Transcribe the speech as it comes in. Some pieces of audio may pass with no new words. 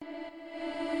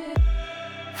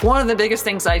One of the biggest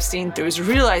things I've seen through is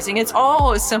realizing it's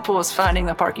all as simple as finding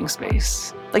the parking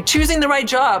space. Like choosing the right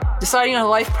job, deciding on a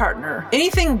life partner,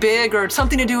 anything big or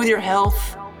something to do with your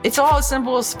health. It's all as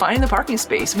simple as finding the parking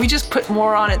space. We just put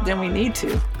more on it than we need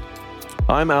to.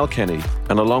 I'm Al Kenny,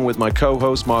 and along with my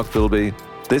co-host Mark Bilby,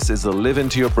 this is the Live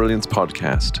Into Your Brilliance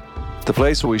podcast, the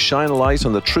place where we shine a light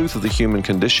on the truth of the human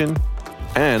condition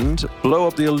and blow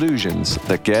up the illusions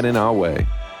that get in our way.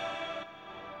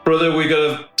 Brother, we got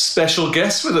a special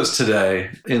guest with us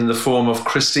today in the form of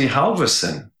Kristy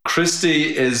Halvorsen.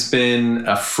 Kristy has been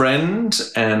a friend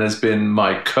and has been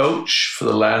my coach for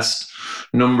the last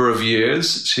number of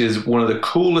years. She is one of the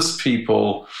coolest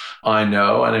people I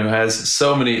know and who has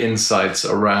so many insights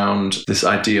around this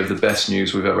idea of the best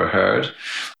news we've ever heard.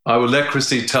 I will let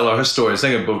Kristy tell her story. I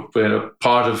think about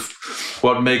part of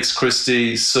what makes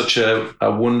Kristy such a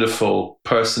wonderful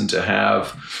person to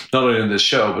have, not only in this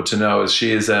show, but to know is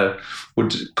she is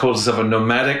would call herself a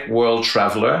nomadic world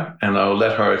traveler. And I'll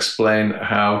let her explain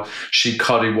how she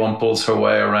coddywamples her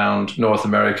way around North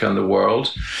America and the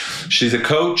world. She's a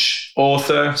coach,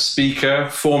 author, speaker,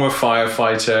 former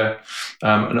firefighter,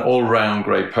 an all-round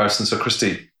great person. So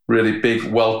Kristy, really big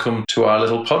welcome to our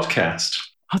little podcast.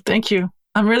 Oh, thank you.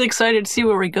 I'm really excited to see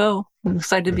where we go. I'm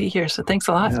excited to be here. So thanks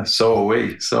a lot. Yeah, so are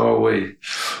we. So are we.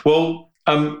 Well,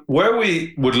 where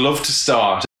we would love to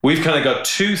start, we've kind of got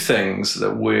two things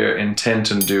that we're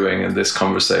intent on doing in this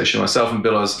conversation. Myself and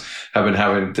Billows have been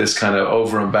having this kind of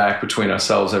over and back between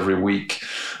ourselves every week.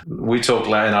 We talked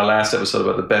in our last episode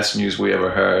about the best news we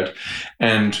ever heard,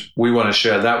 and we want to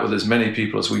share that with as many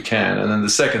people as we can. And then the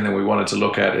second thing we wanted to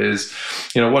look at is,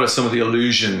 what are some of the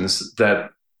illusions that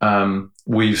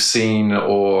we've seen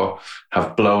or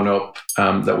have blown up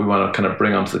that we want to kind of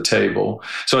bring onto the table.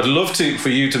 So I'd love for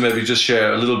you to maybe just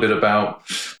share a little bit about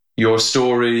your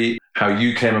story, how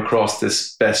you came across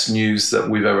this best news that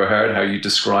we've ever heard, how you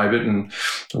describe it, and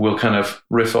we'll kind of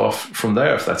riff off from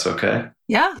there, if that's okay.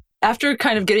 Yeah. After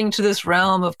kind of getting to this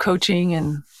realm of coaching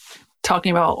and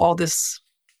talking about all this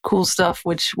cool stuff,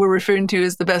 which we're referring to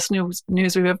as the best news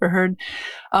we've ever heard.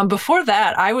 Before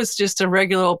that, I was just a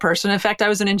regular old person. In fact, I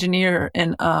was an engineer,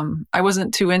 and I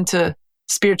wasn't too into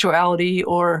spirituality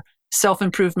or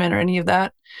self-improvement or any of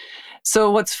that. So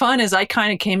what's fun is I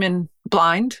kind of came in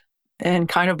blind and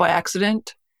kind of by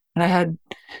accident, and I had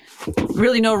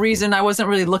really no reason. I wasn't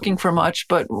really looking for much,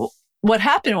 but what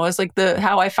happened was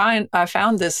how I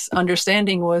found this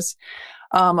understanding was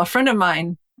a friend of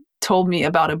mine told me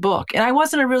about a book, and I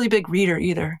wasn't a really big reader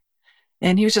either.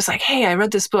 And he was just like, "Hey, I read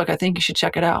this book. I think you should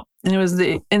check it out." And it was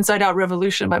The Inside Out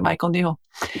Revolution by Michael Neal.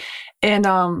 And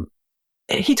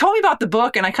he told me about the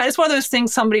book, and it's one of those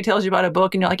things somebody tells you about a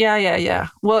book, and you're like, yeah.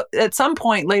 Well, at some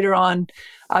point later on,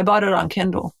 I bought it on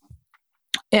Kindle.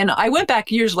 And I went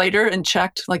back years later and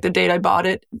checked the date I bought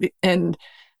it, and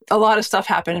a lot of stuff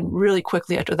happened really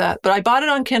quickly after that. But I bought it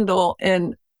on Kindle,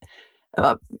 and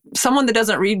someone that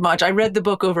doesn't read much, I read the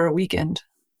book over a weekend.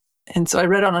 And so I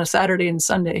read it on a Saturday and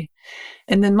Sunday.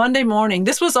 And then Monday morning,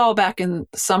 this was all back in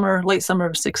late summer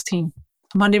of 16.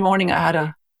 Monday morning, I had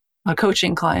a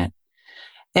coaching client,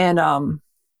 and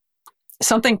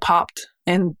something popped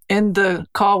in the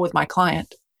call with my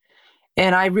client.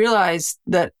 And I realized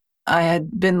that I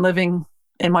had been living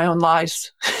in my own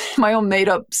lies, my own made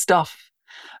up stuff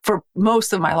for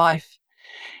most of my life.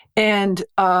 And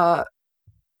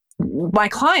my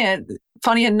client,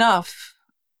 funny enough,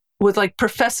 was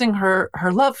professing her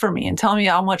love for me and telling me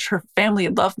how much her family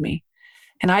had loved me.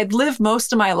 And I'd lived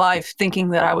most of my life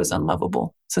thinking that I was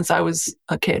unlovable since I was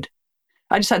a kid.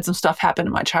 I just had some stuff happen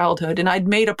in my childhood, and I'd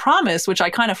made a promise, which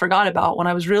I kind of forgot about when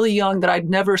I was really young, that I'd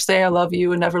never say I love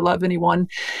you and never love anyone.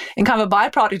 And kind of a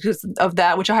byproduct of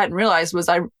that, which I hadn't realized, was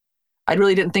I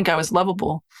really didn't think I was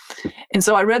lovable. And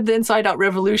so I read The Inside Out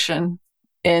Revolution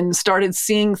and started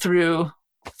seeing through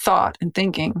thought and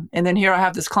thinking. And then here I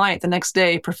have this client the next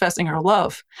day professing her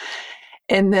love.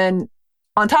 And then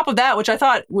on top of that, which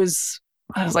I was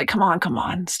like, come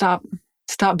on, stop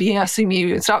BSing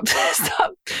me, stop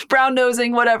brown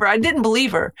nosing, whatever. I didn't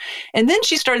believe her. And then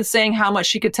she started saying how much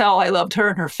she could tell I loved her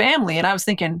and her family. And I was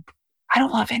thinking, I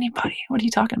don't love anybody. What are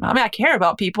you talking about? I mean, I care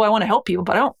about people. I want to help people,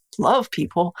 but I don't love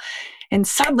people. And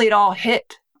suddenly it all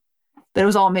hit that it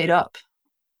was all made up.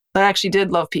 That I actually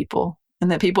did love people, and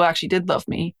that people actually did love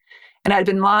me. And I've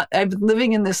been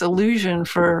living in this illusion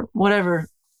for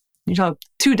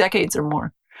 2 decades or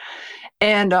more.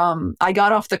 And I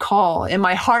got off the call, and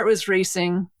my heart was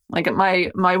racing.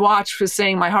 My watch was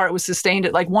saying my heart was sustained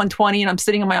at 120, and I'm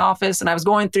sitting in my office, and I was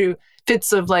going through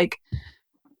fits of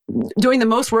doing the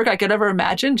most work I could ever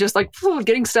imagine, just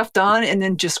getting stuff done, and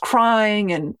then just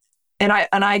crying.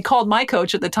 I called my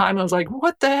coach at the time. I was like,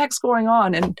 what the heck's going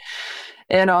on? And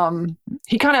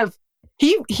he kind of,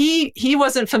 he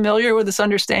wasn't familiar with this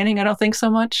understanding, I don't think so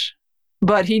much,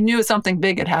 but he knew something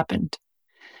big had happened.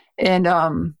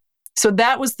 And so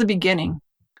that was the beginning.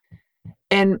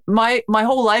 And my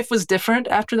whole life was different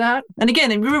after that. And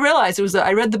again, we realized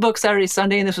I read the book Saturday,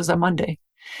 Sunday, and this was a Monday.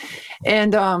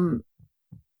 And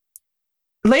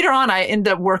later on, I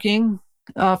ended up working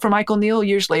for Michael Neill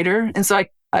years later. And so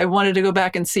I wanted to go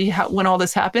back and see when all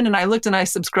this happened. And I looked and I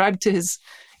subscribed to his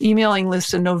emailing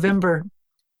list in November.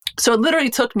 So it literally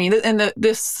took me, and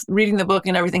this reading the book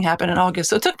and everything happened in August.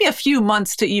 So it took me a few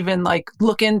months to even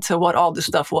look into what all this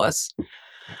stuff was.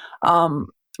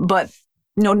 But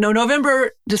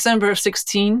November, December of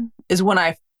 2016 is when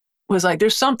I was like,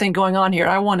 there's something going on here.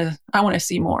 I want to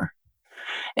see more.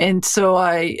 And so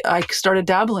I started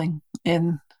dabbling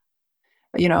in,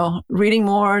 reading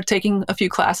more, taking a few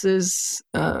classes,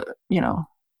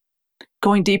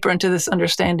 going deeper into this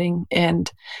understanding.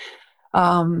 And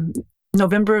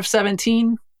November of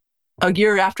 2017, a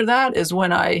year after that, is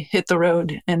when I hit the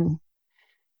road and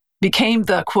became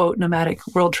the, quote, nomadic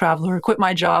world traveler, quit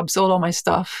my job, sold all my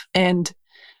stuff. And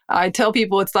I tell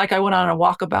people it's like I went on a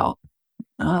walkabout,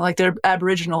 like they're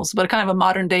Aboriginals, but kind of a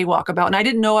modern day walkabout. And I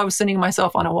didn't know I was sending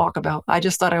myself on a walkabout. I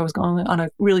just thought I was going on a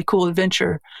really cool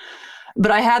adventure.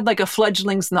 But I had a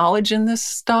fledgling's knowledge in this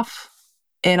stuff.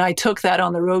 And I took that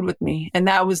on the road with me. And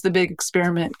that was the big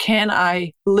experiment. Can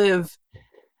I live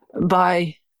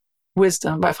by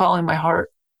wisdom, by following my heart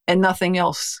and nothing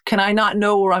else? Can I not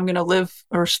know where I'm going to live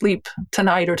or sleep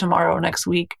tonight or tomorrow or next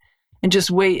week and just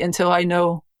wait until I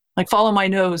know, follow my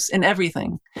nose in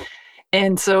everything?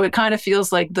 And so it kind of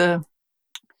feels like the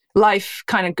life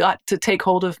kind of got to take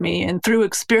hold of me. And through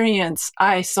experience,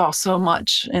 I saw so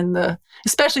much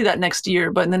especially that next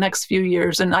year, but in the next few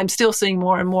years. And I'm still seeing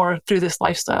more and more through this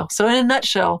lifestyle. So in a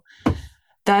nutshell,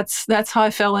 that's how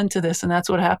I fell into this, and that's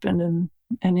what happened.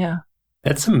 And yeah.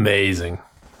 That's amazing.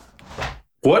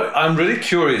 What I'm really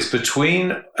curious,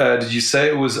 between, did you say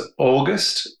it was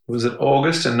August? Was it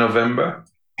August and November?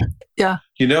 Yeah.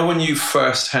 When you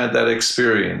first had that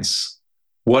experience,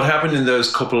 what happened in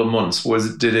those couple of months?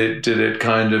 Did it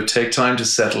kind of take time to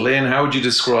settle in? How would you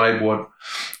describe what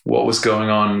was going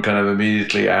on kind of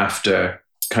immediately after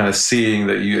kind of seeing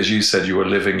that you, as you said, you were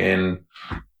living in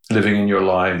your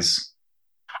lives?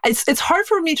 It's hard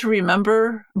for me to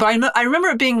remember, but I remember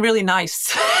it being really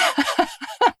nice.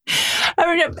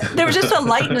 There was just a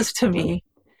lightness to me.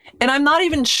 And I'm not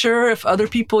even sure if other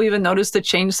people even noticed the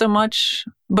change so much,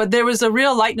 but there was a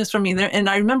real lightness from me there. And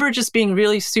I remember just being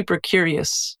really super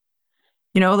curious,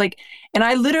 and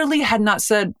I literally had not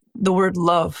said the word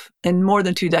love in more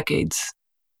than 2 decades.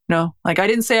 I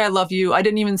didn't say I love you. I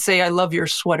didn't even say I love your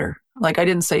sweater. I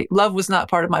didn't say love was not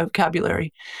part of my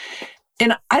vocabulary.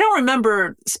 And I don't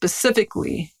remember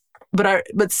specifically,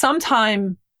 but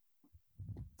sometime,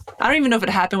 I don't even know if it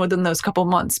happened within those couple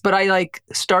months, but I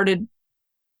started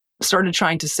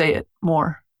trying to say it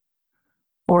more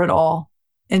or at all,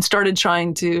 and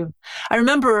I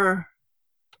remember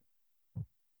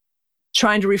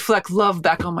trying to reflect love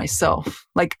back on myself.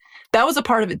 That was a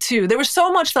part of it too. There was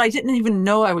so much that I didn't even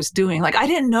know I was doing. I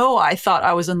didn't know I thought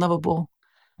I was unlovable.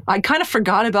 I kind of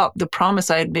forgot about the promise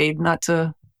I had made not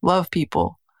to love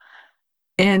people.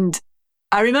 And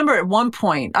I remember at one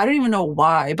point, I don't even know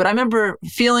why, but I remember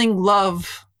feeling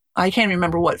love. I can't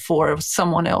remember what for. It was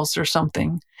someone else or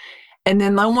something. And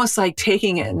then almost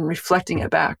taking it and reflecting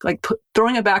it back,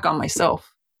 throwing it back on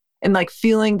myself and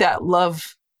feeling that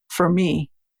love for me.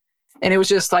 And it was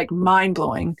just mind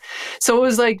blowing. So it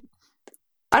was I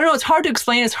don't know, it's hard to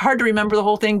explain. It's hard to remember the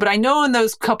whole thing, but I know in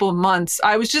those couple of months,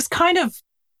 I was just kind of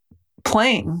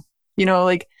playing,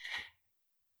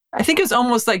 I think it was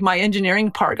almost my engineering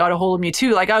part got a hold of me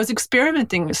too. I was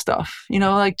experimenting with stuff,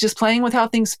 just playing with how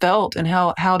things felt and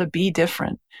how to be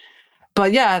different.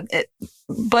 But yeah,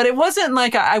 but it wasn't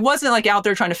I wasn't out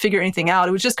there trying to figure anything out.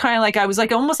 It was just kind of I was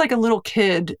almost like a little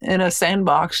kid in a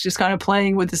sandbox, just kind of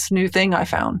playing with this new thing I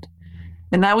found.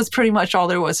 And that was pretty much all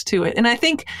there was to it. And I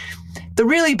think the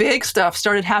really big stuff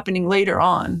started happening later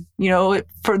on,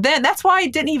 for then. That's why I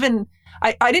didn't even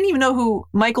know who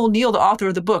Michael Neill, the author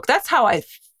of the book. That's how I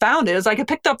found it. It was I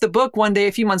picked up the book one day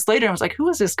a few months later and I was like, who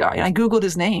is this guy? And I Googled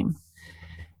his name.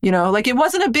 It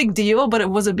wasn't a big deal, but it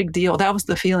was a big deal. That was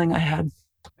the feeling I had.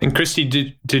 And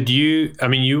Kristy, did you,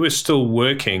 you were still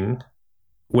working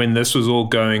when this was all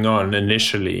going on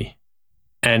initially.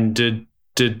 And did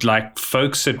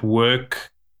folks at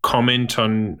work comment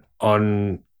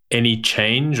on any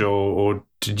change or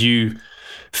did you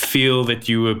feel that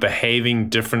you were behaving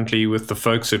differently with the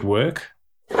folks at work?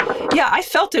 Yeah, I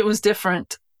felt it was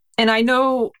different. I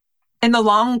know in the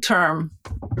long term,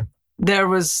 there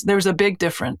was a big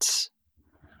difference.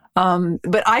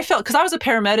 But I felt, because I was a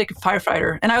paramedic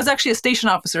firefighter, and I was actually a station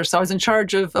officer. So I was in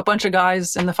charge of a bunch of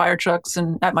guys in the fire trucks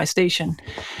and at my station.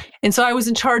 And so I was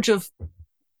in charge of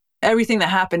everything that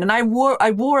happened. And I wore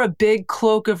a big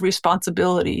cloak of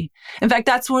responsibility. In fact,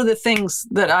 that's one of the things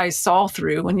that I saw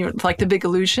through when you're like the big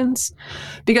illusions,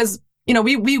 because,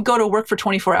 we go to work for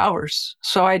 24 hours.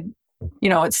 So at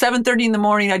 7:30 in the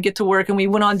morning, I'd get to work, and we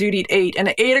went on duty at 8. And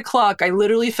at 8 o'clock, I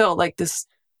literally felt like this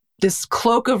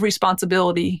cloak of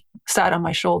responsibility sat on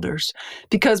my shoulders,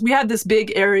 because we had this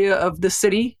big area of the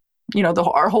city,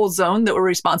 our whole zone that we're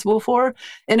responsible for.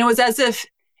 And it was as if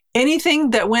anything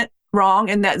that went wrong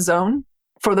in that zone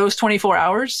for those 24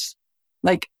 hours,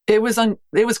 like it was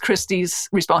Kristy's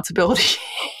responsibility.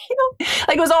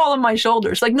 Like it was all on my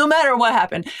shoulders. Like no matter what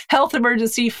happened, health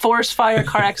emergency, forest fire,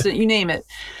 car accident, you name it.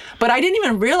 But I didn't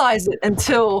even realize it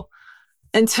until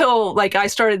like I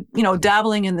started,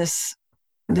 dabbling in this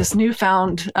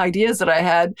newfound ideas that I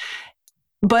had.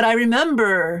 But I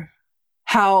remember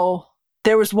how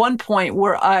there was one point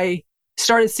where I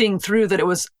started seeing through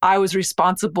that I was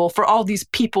responsible for all these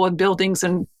people and buildings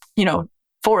and,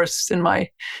 forests in my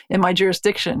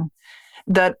jurisdiction,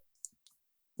 and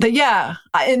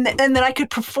that I could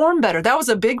perform better. That was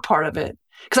a big part of it,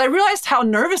 because I realized how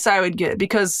nervous I would get,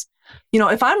 because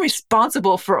if I'm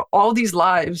responsible for all these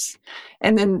lives,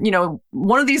 and then,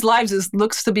 one of these lives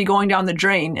looks to be going down the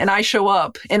drain, and I show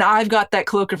up and I've got that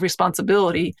cloak of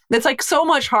responsibility, it's like so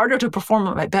much harder to perform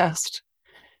at my best.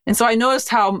 And so I noticed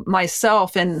how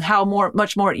myself and how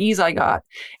much more at ease I got.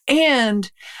 And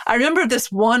I remember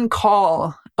this one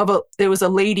call it was a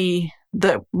lady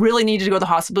that really needed to go to the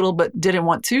hospital, but didn't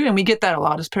want to. And we get that a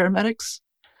lot as paramedics.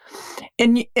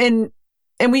 And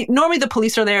we normally, the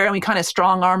police are there and we kind of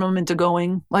strong arm them into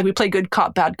going, like we play good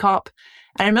cop, bad cop.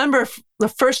 And I remember the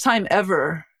first time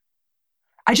ever,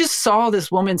 I just saw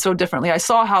this woman so differently. I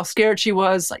saw how scared she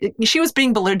was. She was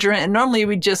being belligerent, and normally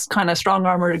we just kind of strong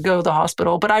arm her to go to the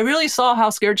hospital. But I really saw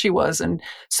how scared she was and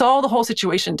saw the whole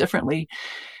situation differently.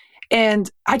 And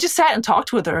I just sat and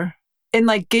talked with her and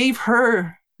like gave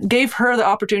her the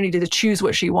opportunity to choose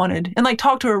what she wanted, and like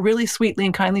talked to her really sweetly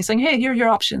and kindly, saying, hey, here are your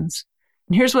options.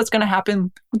 And here's what's going to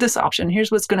happen with this option.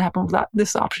 Here's what's going to happen with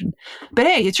this option. But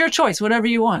hey, it's your choice, whatever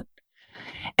you want.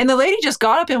 And the lady just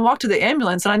got up and walked to the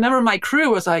ambulance. And I remember my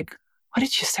crew was like, what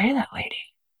did you say to that lady?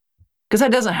 Because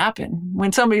that doesn't happen.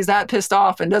 When somebody's that pissed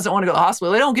off and doesn't want to go to the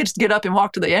hospital, they don't just get up and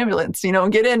walk to the ambulance,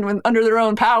 and get in under their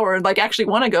own power and like actually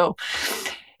want to go.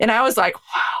 And I was like,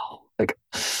 wow. Like,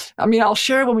 I'll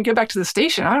share when we get back to the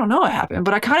station. I don't know what happened,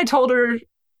 but I kind of told her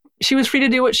she was free to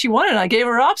do what she wanted. I gave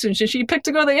her options and she picked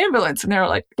to go to the ambulance. And they were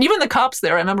like, even the cops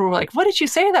there, I remember, were like, what did you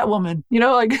say to that woman?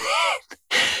 Like,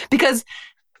 because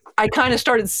I kind of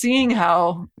started seeing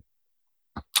how,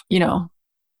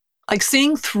 like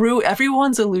seeing through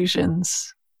everyone's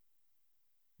illusions,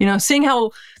 seeing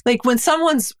how, like when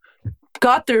someone's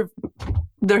got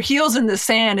their heels in the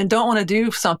sand and don't want to do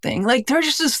something, like they're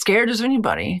just as scared as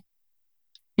anybody,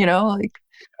 like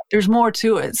there's more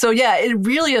to it. So yeah, it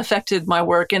really affected my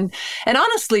work. And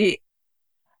honestly,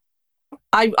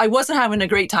 I wasn't having a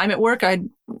great time at work.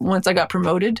 Once I got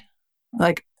promoted,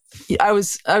 like I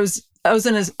was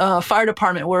in a fire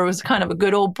department where it was kind of a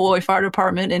good old boy fire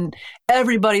department, and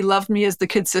everybody loved me as the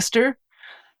kid sister.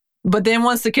 But then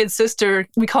once the kid sister,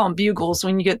 we call them bugles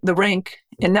when you get the rank,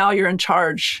 and now you're in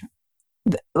charge.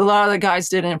 A lot of the guys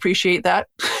didn't appreciate that.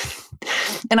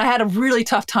 And I had a really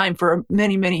tough time for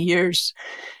many, many years.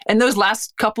 And those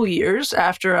last couple years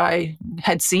after I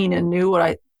had seen and knew what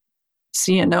I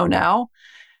see and know now,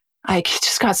 it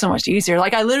just got so much easier.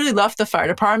 Like I literally left the fire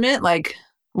department, like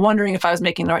wondering if I was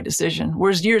making the right decision.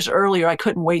 Whereas years earlier, I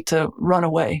couldn't wait to run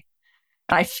away.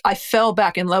 And I fell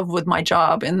back in love with my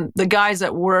job, and the guys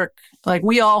at work, like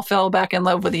we all fell back in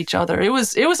love with each other. It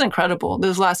was incredible.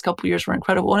 Those last couple of years were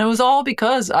incredible. And it was all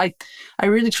because I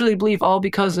really truly believe all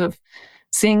because of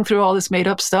seeing through all this made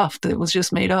up stuff that was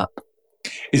just made up.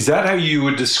 Is that how you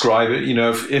would describe it?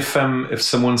 If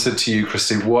someone said to you,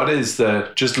 Kristy, what is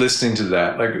just listening to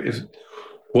that, like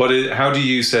how do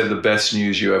you say the best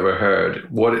news you ever heard?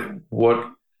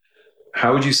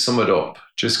 How would you sum it up?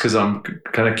 Just because I'm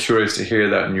kind of curious to hear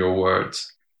that in your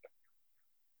words.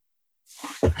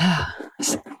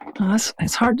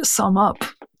 It's hard to sum up.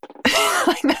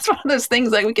 Like that's one of those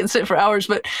things like we can sit for hours,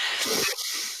 but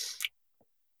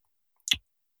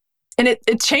and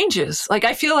it changes. Like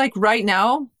I feel like right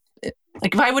now,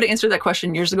 like if I would have answered that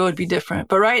question years ago, it'd be different.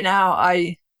 But right now,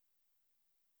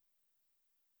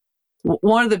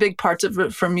 one of the big parts of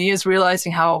it for me is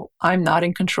realizing how I'm not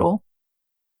in control.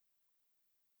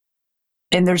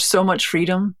 And there's so much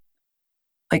freedom.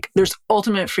 Like there's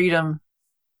ultimate freedom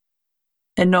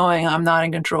in knowing I'm not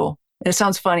in control. And it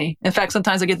sounds funny. In fact,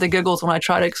 sometimes I get the giggles when I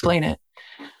try to explain it.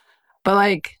 But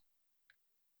like,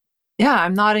 yeah,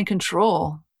 I'm not in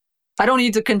control. I don't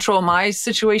need to control my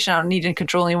situation. I don't need to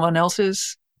control anyone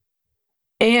else's.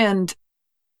 And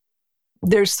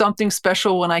there's something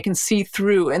special when I can see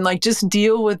through and like just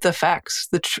deal with the facts,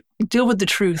 deal with the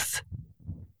truth,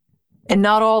 and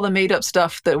not all the made up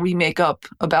stuff that we make up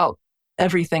about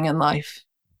everything in life.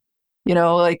 You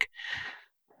know, like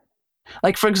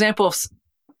for example, if,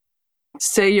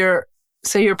 say your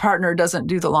partner doesn't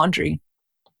do the laundry,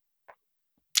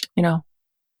 you know,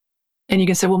 and you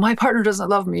can say, well, my partner doesn't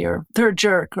love me, or they're a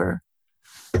jerk, or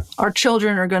our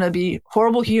children are going to be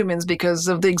horrible humans because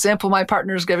of the example my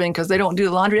partner is giving because they don't do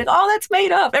the laundry. Like, oh, that's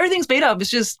made up. Everything's made up. It's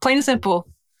just plain and simple.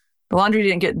 The laundry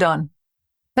didn't get done.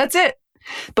 That's it.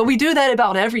 But we do that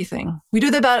about everything. We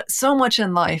do that about so much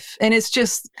in life. And it's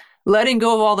just letting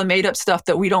go of all the made up stuff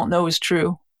that we don't know is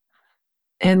true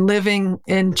and living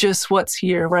in just what's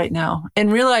here right now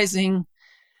and realizing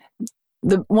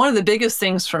one of the biggest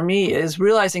things for me is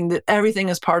realizing that everything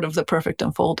is part of the perfect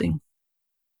unfolding.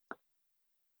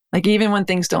 Like even when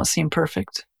things don't seem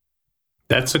perfect.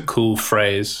 That's a cool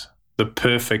phrase. The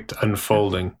perfect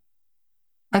unfolding.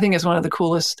 I think it's one of the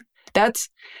coolest. That's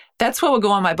what would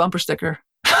go on my bumper sticker.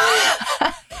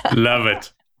 Love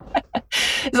it.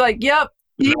 It's like, yep,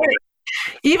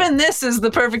 even this is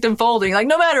the perfect unfolding. Like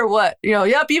no matter what, you know,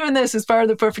 yep, even this is part of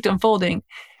the perfect unfolding.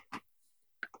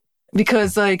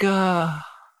 Because like a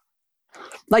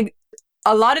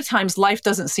lot of times life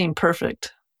doesn't seem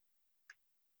perfect.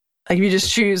 Like if you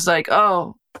just choose like,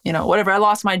 oh, you know, whatever, I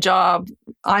lost my job,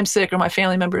 I'm sick, or my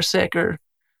family member is sick, or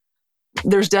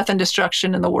there's death and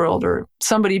destruction in the world, or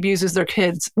somebody abuses their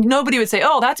kids. Nobody would say,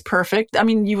 oh, that's perfect. I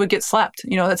mean, you would get slapped.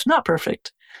 You know, that's not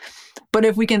perfect. But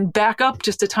if we can back up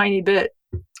just a tiny bit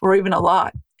or even a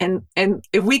lot, and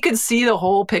if we could see the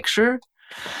whole picture,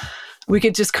 we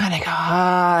could just kind of go,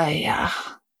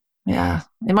 yeah.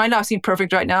 It might not seem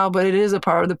perfect right now, but it is a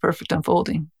part of the perfect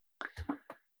unfolding.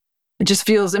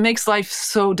 It makes life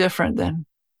so different then.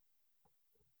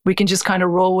 We can just kind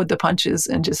of roll with the punches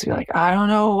and just be like, I don't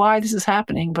know why this is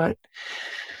happening, but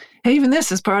hey, even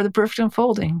this is part of the perfect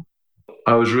unfolding.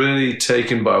 I was really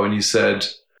taken by when you said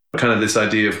kind of this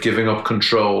idea of giving up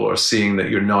control or seeing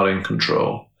that you're not in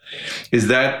control. Is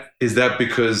that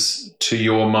because to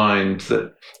your mind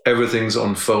that everything's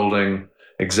unfolding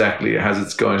exactly as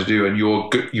it's going to do, and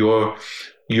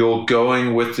you're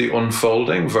going with the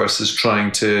unfolding versus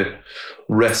trying to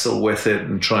wrestle with it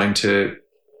and trying to,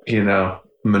 you know,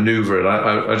 maneuver it?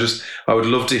 I would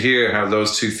love to hear how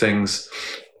those two things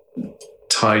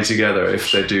tie together,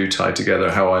 if they do tie together,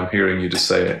 how I'm hearing you to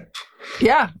say it.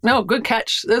 Yeah, no, good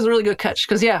catch. That was a really good catch.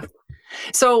 Because yeah,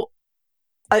 so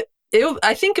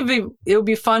I think it would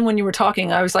be fun when you were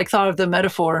talking. I was like thought of the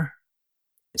metaphor.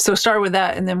 So start with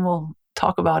that, and then we'll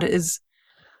talk about it. Is,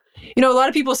 you know, a lot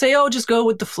of people say, "Oh, just go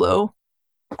with the flow,"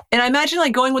 and I imagine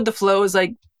like going with the flow is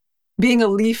like being a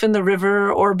leaf in the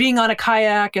river, or being on a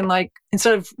kayak, and like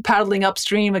instead of paddling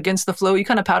upstream against the flow, you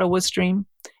kind of paddle with stream.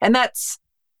 And that's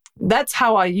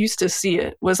how I used to see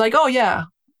it. Was like, oh yeah,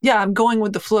 I'm going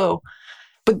with the flow.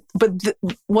 But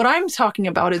what I'm talking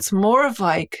about, it's more of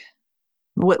like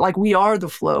we are the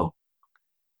flow.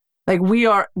 Like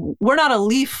we're not a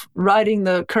leaf riding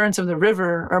the currents of the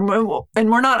river, and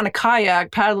we're not on a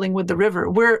kayak paddling with the river.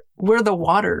 We're the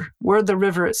water. We're the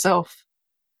river itself.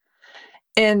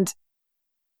 And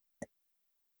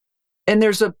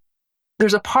there's a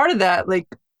part of that, like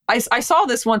I saw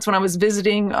this once when I was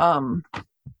visiting one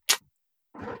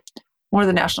of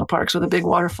the national parks with a big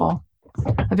waterfall.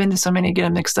 I've been to so many, get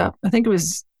them mixed up. I think it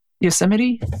was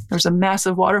Yosemite. There's a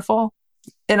massive waterfall.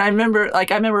 And I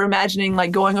remember imagining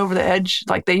like going over the edge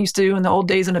like they used to do in the old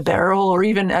days in a barrel, or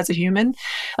even as a human,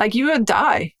 like you would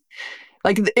die.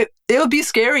 Like it would be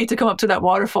scary to come up to that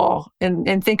waterfall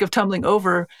and think of tumbling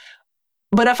over.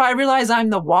 But if I realize I'm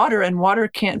the water and water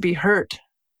can't be hurt,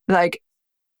 like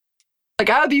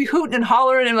I would be hooting and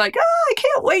hollering and like, I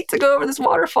can't wait to go over this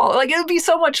waterfall. Like it would be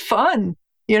so much fun,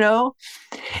 you know?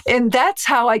 And that's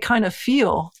how I kind of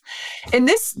feel. And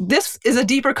this is a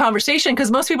deeper conversation,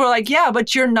 because most people are like, yeah,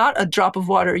 but you're not a drop of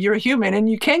water. You're a human and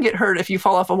you can get hurt if you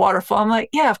fall off a waterfall. I'm like,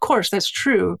 yeah, of course, that's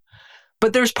true.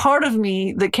 But there's part of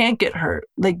me that can't get hurt.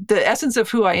 Like the essence of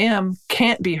who I am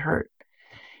can't be hurt.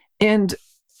 And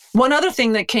one other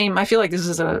thing that came, I feel like this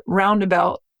is a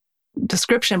roundabout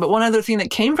description, but one other thing that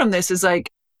came from this is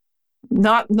like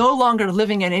no longer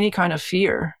living in any kind of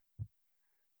fear.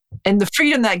 And the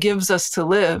freedom that gives us to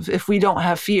live if we don't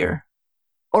have fear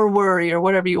or worry or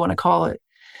whatever you want to call it.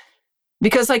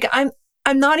 because like I'm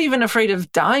not even afraid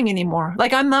of dying anymore.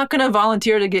 Like I'm not going to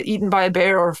volunteer to get eaten by a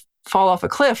bear or fall off a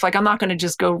cliff. Like I'm not going to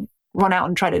just go run out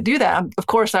and try to do that. Of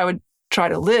course I would try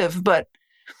to live, but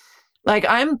like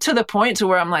I'm to the point to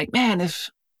where I'm like, man, if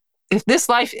this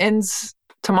life ends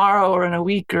tomorrow or in a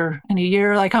week or in a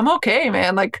year, like I'm okay,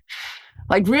 man. Like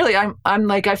really, I'm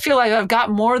like, I feel like I've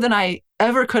got more than I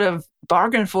ever could have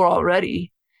bargained for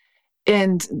already.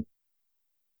 And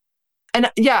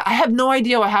yeah, I have no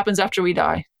idea what happens after we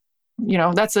die. You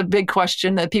know, that's a big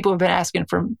question that people have been asking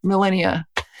for millennia.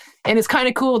 And it's kind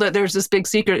of cool that there's this big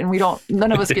secret and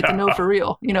none of us get to know for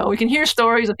real. You know, we can hear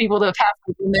stories of people that have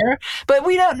happened in there, but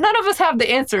none of us have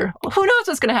the answer. Who knows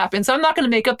what's going to happen? So I'm not going to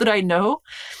make up that I know,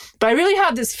 but I really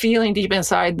have this feeling deep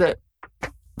inside that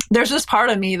there's this part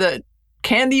of me that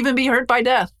can't even be hurt by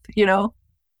death, you know?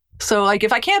 So like,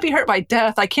 if I can't be hurt by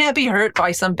death, I can't be hurt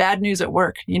by some bad news at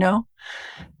work, you know?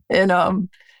 And I'm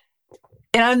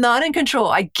not in control.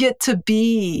 I get to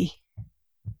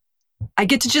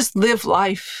just live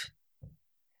life.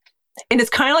 And it's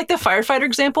kind of like the firefighter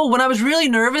example. When I was really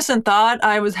nervous and thought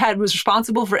I was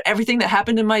responsible for everything that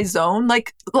happened in my zone,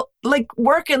 like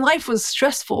work and life was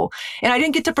stressful. And I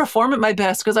didn't get to perform at my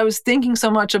best because I was thinking so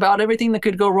much about everything that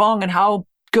could go wrong and how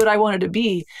good I wanted to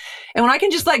be. And when I can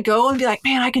just let go and be like,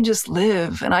 man, I can just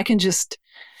live and I can just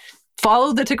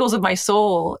follow the tickles of my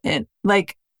soul. And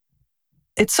like,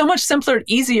 it's so much simpler and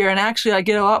easier. And actually I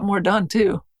get a lot more done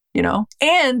too, you know?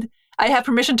 And I have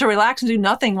permission to relax and do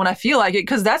nothing when I feel like it,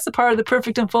 because that's the part of the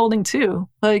perfect unfolding too.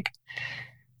 Like,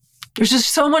 there's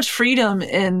just so much freedom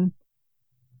in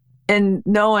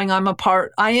knowing I am a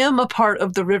part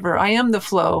of the river. I am the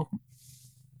flow.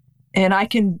 And I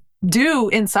can do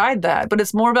inside that, but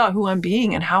it's more about who I'm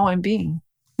being and how I'm being.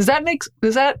 Does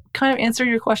that kind of answer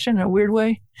your question in a weird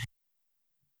way?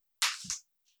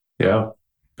 Yeah,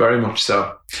 very much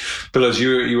so. Bill, as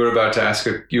you were about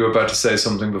to say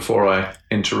something before I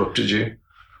interrupted you.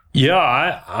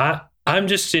 Yeah, I'm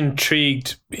just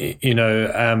intrigued, you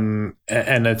know,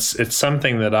 and it's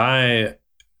something that I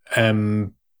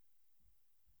am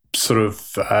sort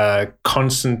of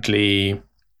constantly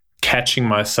catching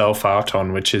myself out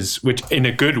on, which in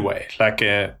a good way, like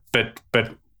but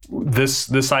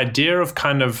this idea of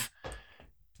kind of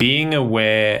being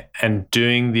aware and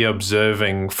doing the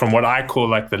observing from what I call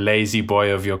like the lazy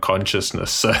boy of your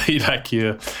consciousness. So like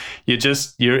you're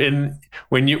in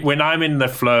when I'm in the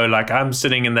flow, like I'm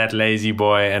sitting in that lazy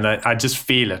boy and I just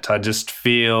feel it. I just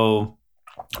feel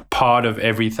part of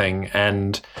everything,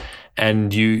 and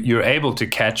you're able to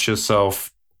catch yourself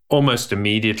almost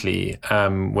immediately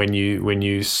when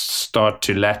you start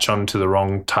to latch onto the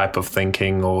wrong type of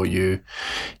thinking, or you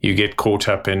get caught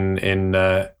up in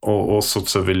all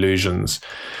sorts of illusions.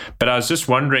 But I was just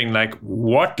wondering, like,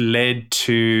 what led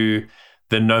to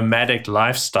the nomadic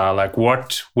lifestyle? Like,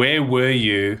 where were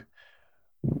you?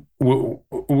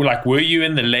 Like, were you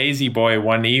in the lazy boy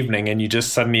one evening and you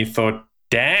just suddenly thought,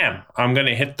 "Damn, I'm going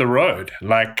to hit the road.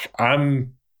 Like,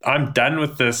 I'm done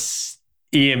with this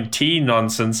EMT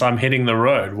nonsense. I'm hitting the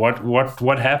road."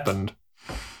 What happened?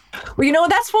 Well, you know,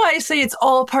 that's why I say it's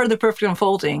all part of the perfect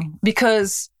unfolding,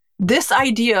 because this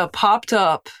idea popped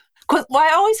up. Well,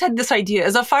 I always had this idea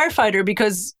as a firefighter,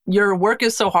 because your work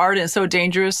is so hard and so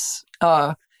dangerous.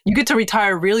 You get to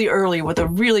retire really early with a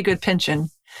really good pension.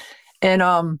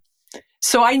 And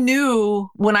so I knew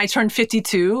when I turned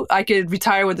 52, I could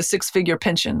retire with a 6-figure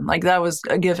pension. Like, that was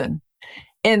a given.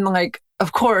 And like,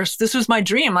 of course, this was my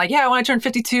dream. Like, yeah, when I turn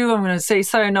 52, I'm going to say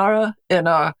sayonara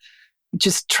and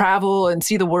just travel and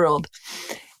see the world.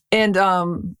 And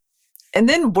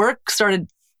then work started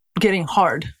getting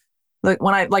hard. Like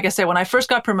I said, when I first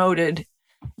got promoted,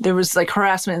 there was like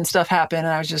harassment and stuff happened,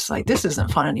 and I was just like, this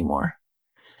isn't fun anymore.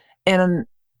 And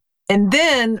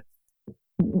then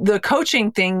the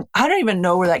coaching thing, I don't even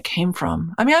know where that came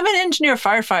from. I mean, I'm an engineer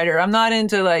firefighter. I'm not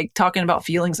into like talking about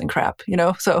feelings and crap, you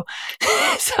know? So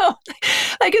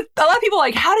like a lot of people are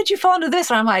like, how did you fall into this?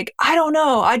 And I'm like, I don't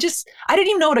know. I didn't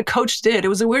even know what a coach did. It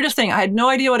was the weirdest thing. I had no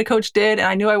idea what a coach did, and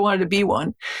I knew I wanted to be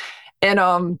one. And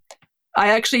I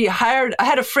actually I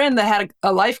had a friend that had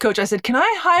a life coach. I said, can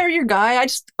I hire your guy?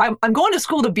 I'm going to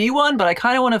school to be one, but I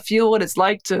kind of want to feel what it's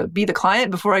like to be the client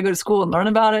before I go to school and learn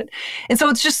about it. And so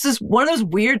it's just one of those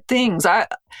weird things. I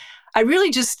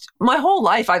really my whole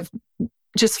life, I've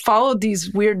just followed these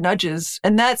weird nudges.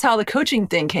 And that's how the coaching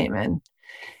thing came in.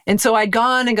 And so I'd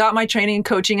gone and got my training in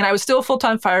coaching, and I was still a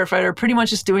full-time firefighter, pretty much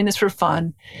just doing this for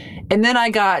fun. And then I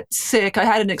got sick. I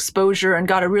had an exposure and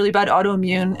got a really bad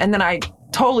autoimmune. And then I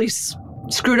totally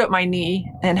screwed up my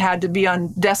knee and had to be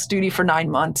on desk duty for 9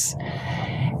 months.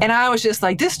 And I was just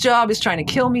like, this job is trying to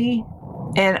kill me.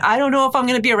 And I don't know if I'm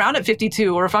going to be around at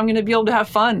 52 or if I'm going to be able to have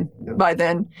fun by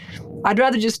then. I'd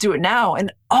rather just do it now.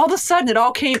 And all of a sudden it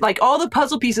all came, like all the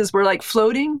puzzle pieces were like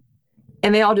floating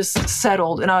and they all just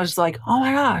settled. And I was like, oh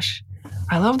my gosh,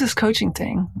 I love this coaching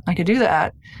thing. I could do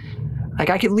that. Like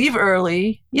I could leave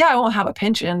early. Yeah, I won't have a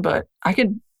pension, but I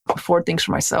could afford things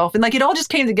for myself. And like it all just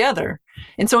came together.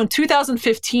 And so in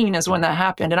 2015 is when that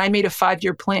happened. And I made a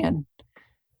 5-year plan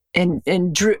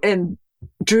and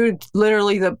drew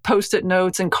literally the Post-it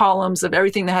notes and columns of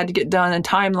everything that had to get done and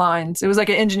timelines. It was like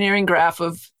an engineering graph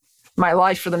of my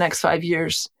life for the next 5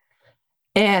 years.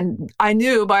 And I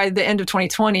knew by the end of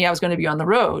 2020, I was going to be on the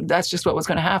road. That's just what was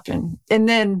going to happen. And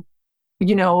then,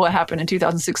 you know, what happened in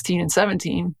 2016 and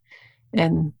 17.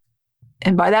 And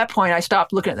by that point, I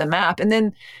stopped looking at the map. And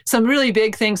then some really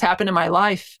big things happened in my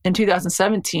life in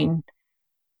 2017.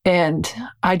 And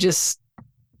I just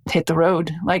hit the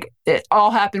road. Like it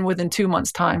all happened within 2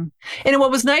 months' time. And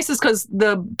what was nice is because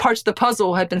the parts of the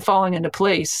puzzle had been falling into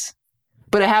place,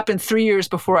 but it happened 3 years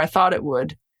before I thought it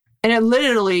would. And it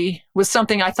literally was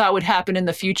something I thought would happen in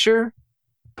the future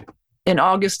in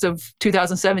August of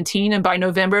 2017. And by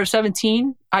November of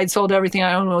 17, I'd sold everything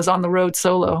I owned and was on the road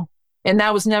solo. And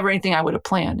that was never anything I would have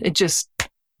planned. It just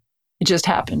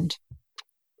happened.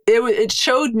 It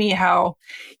showed me how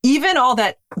even all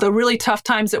that, the really tough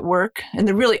times at work and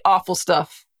the really awful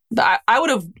stuff, I would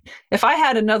have, if I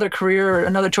had another career or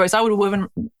another choice, I would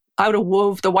have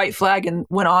wove the white flag and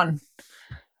went on.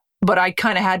 But I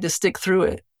kind of had to stick through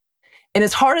it. And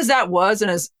as hard as that was,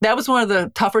 and that was one of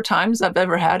the tougher times I've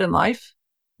ever had in life,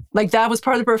 like that was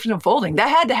part of the perfect unfolding. That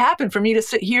had to happen for me to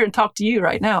sit here and talk to you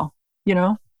right now, you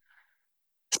know?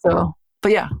 So,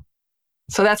 but yeah.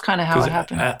 So that's kind of how it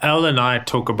happened. Elle and I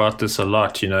talk about this a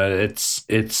lot. You know,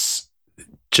 it's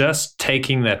just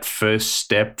taking that first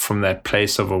step from that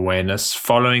place of awareness,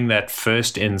 following that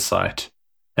first insight.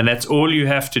 And that's all you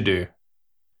have to do.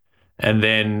 And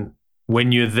then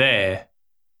when you're there,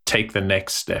 take the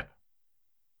next step.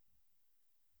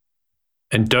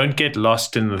 And don't get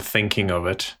lost in the thinking of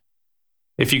it.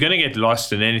 If you're going to get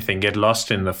lost in anything, get lost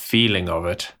in the feeling of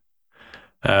it.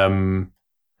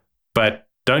 But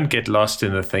don't get lost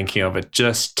in the thinking of it.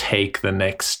 Just take the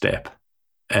next step.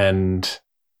 And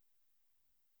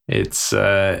it's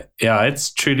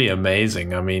truly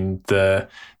amazing. I mean, the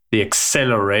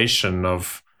acceleration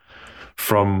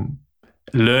from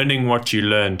learning what you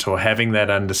learned or having that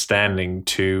understanding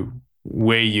to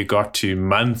where you got to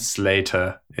months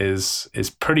later is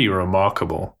pretty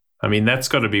remarkable. I mean, that's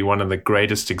got to be one of the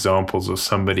greatest examples of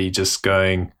somebody just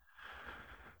going,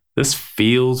 this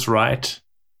feels right.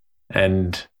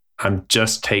 And I'm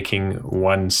just taking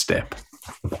one step.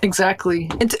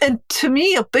 Exactly. And to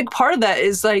me, a big part of that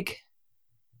is like,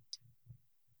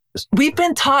 we've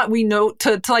been taught, we know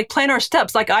to like plan our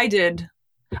steps like I did.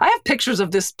 I have pictures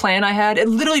of this plan I had. It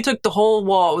literally took the whole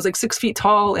wall. It was like 6 feet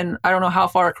tall and I don't know how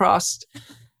far across,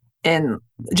 and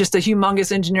just a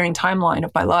humongous engineering timeline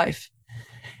of my life.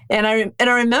 And I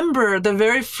remember one of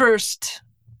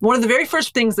the very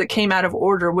first things that came out of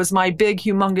order was my big,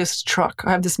 humongous truck.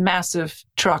 I have this massive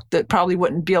truck that probably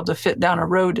wouldn't be able to fit down a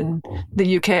road in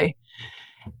the UK.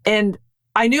 And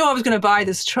I knew I was going to buy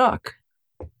this truck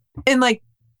in like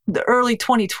the early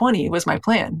 2020 was my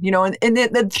plan, you know, and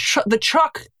the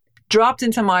truck dropped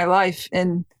into my life.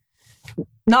 And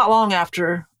not long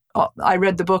after I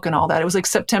read the book and all that, it was like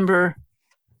September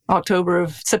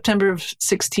of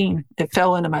 16, it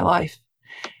fell into my life.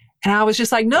 And I was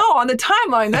just like, no, on the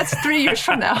timeline, that's 3 years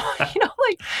from now. You know,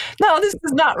 like, no, this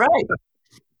is not right.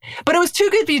 But it was too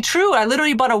good to be true. I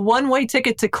literally bought a one-way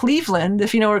ticket to Cleveland.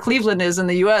 If you know where Cleveland is in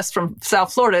the U.S. from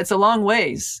South Florida, it's a long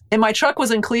ways. And my truck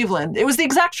was in Cleveland. It was the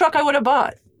exact truck I would have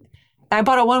bought. And I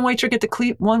bought a one-way ticket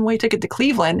to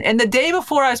Cleveland. And the day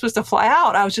before I was supposed to fly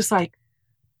out, I was just like,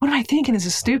 what am I thinking? This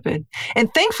is stupid.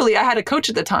 And thankfully, I had a coach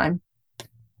at the time.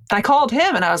 I called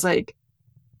him and I was like,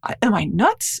 am I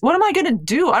nuts? What am I going to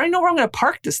do? I don't even know where I'm going to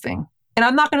park this thing. And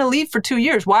I'm not going to leave for 2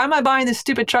 years. Why am I buying this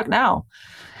stupid truck now?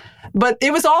 But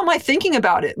it was all my thinking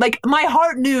about it. Like my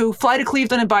heart knew fly to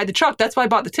Cleveland and buy the truck. That's why I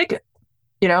bought the ticket,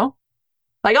 you know?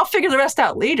 Like I'll figure the rest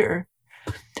out later.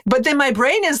 But then my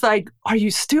brain is like, are you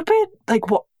stupid?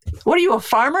 Like what are you, a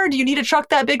farmer? Do you need a truck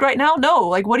that big right now? No.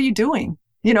 Like what are you doing?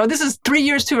 You know, this is 3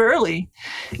 years too early,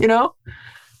 you know?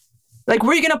 Like,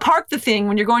 where are you going to park the thing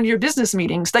when you're going to your business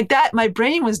meetings? Like that, my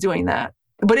brain was doing that.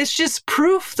 But it's just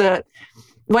proof that,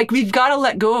 like, we've got to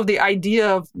let go of the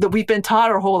idea that we've been taught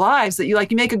our whole lives that you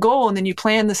make a goal and then you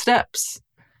plan the steps.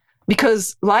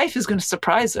 Because life is going to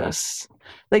surprise us.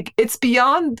 Like, it's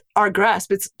beyond our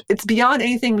grasp. It's beyond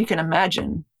anything we can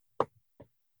imagine.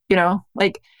 You know,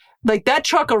 like, Like that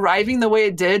truck arriving the way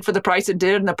it did for the price it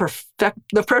did and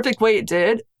the perfect way it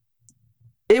did,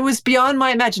 it was beyond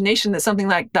my imagination that something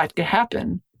like that could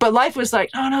happen. But life was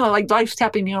like, no, like life's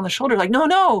tapping me on the shoulder. Like,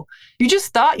 no, you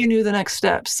just thought you knew the next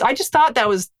steps. I just thought that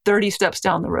was 30 steps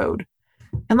down the road.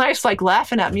 And life's like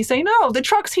laughing at me saying, no, the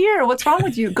truck's here. What's wrong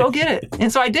with you? Go get it.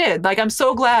 And so I did. Like, I'm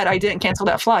so glad I didn't cancel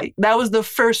that flight. That was the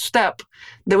first step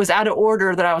that was out of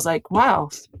order that I was like, wow,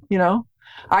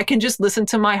 I can just listen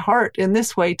to my heart in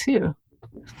this way too.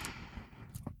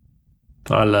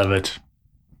 I love it.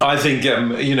 I think, I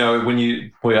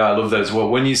love that as well.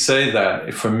 When you say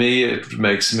that, for me, it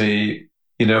makes me,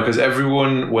 because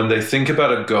everyone, when they think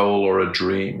about a goal or a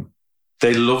dream,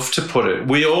 they love to put it,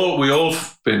 we all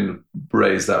been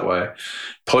raised that way,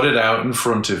 put it out in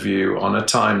front of you on a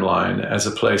timeline as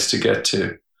a place to get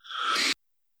to.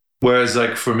 Whereas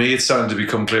like for me, it's starting to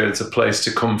become clear it's a place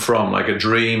to come from, like a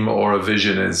dream or a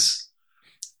vision it's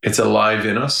alive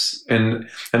in us. And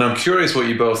I'm curious what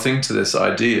you both think to this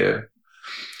idea.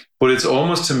 But it's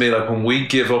almost to me like when we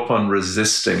give up on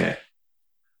resisting it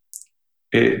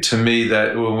to me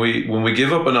that when we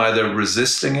give up on either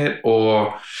resisting it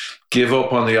or give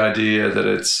up on the idea that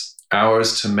it's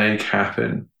ours to make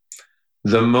happen,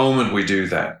 the moment we do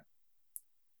that,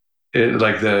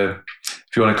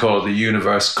 if you want to call it, the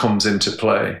universe comes into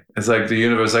play. It's like the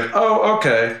universe is like, oh,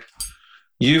 okay,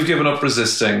 you've given up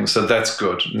resisting, so that's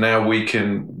good. Now we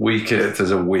can, if there's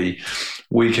a we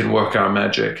can work our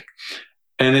magic.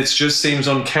 And it just seems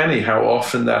uncanny how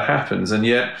often that happens. And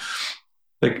yet,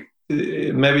 like,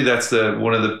 maybe that's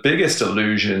one of the biggest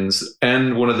illusions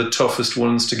and one of the toughest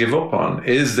ones to give up on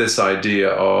is this idea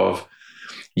of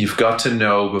you've got to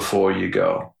know before you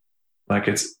go. Like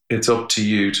it's up to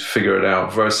you to figure it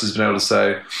out versus being able to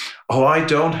say, oh, I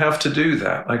don't have to do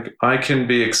that. Like I can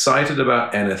be excited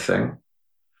about anything.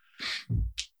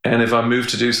 And if I move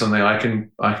to do something, I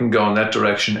can go in that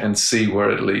direction and see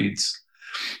where it leads.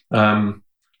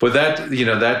 But that,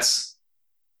 that's,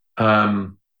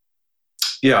 I'm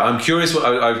curious.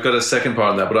 I've got a second part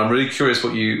on that, but I'm really curious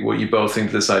what you both think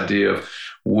of this idea of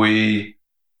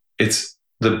it's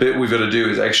the bit we've got to do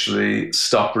is actually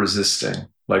stop resisting,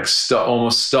 like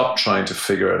almost stop trying to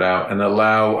figure it out and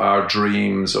allow our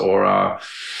dreams or our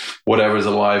whatever is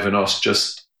alive in us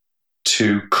just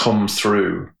to come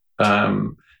through.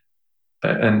 And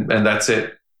that's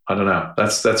it. I don't know.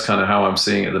 That's kind of how I'm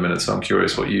seeing it at the minute. So I'm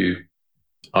curious what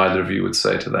either of you would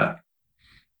say to that.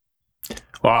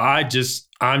 Well,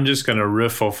 I'm just going to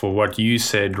riff off of what you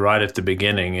said right at the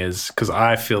beginning is because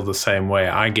I feel the same way.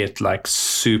 I get like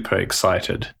super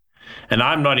excited and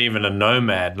I'm not even a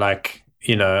nomad. Like,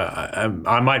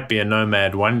 I might be a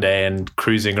nomad one day and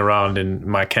cruising around in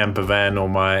my camper van or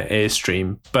my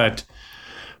Airstream. But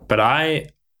I,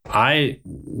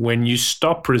 when you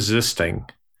stop resisting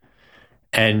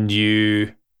and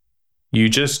you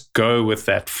just go with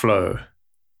that flow,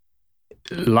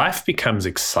 life becomes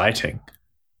exciting.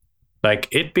 Like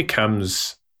it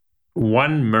becomes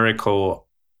one miracle,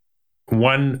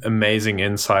 one amazing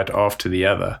insight after the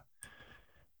other.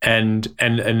 And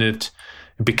it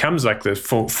becomes like this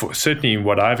for certainly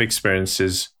what I've experienced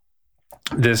is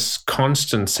this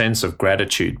constant sense of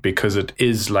gratitude because it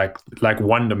is like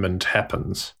wonderment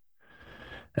happens.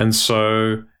 And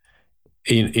so,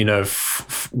 the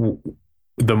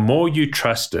more you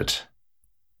trust it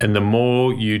and the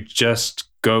more you just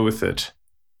go with it,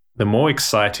 the more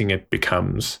exciting it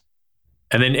becomes.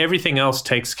 And then everything else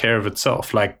takes care of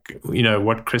itself. Like,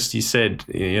 what Kristy said,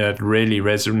 it really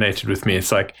resonated with me.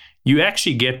 It's like you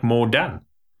actually get more done.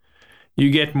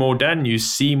 You get more done. You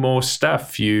see more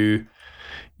stuff. Your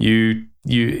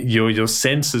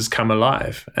senses come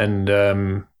alive. And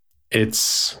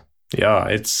it's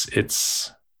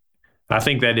I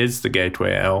think that is the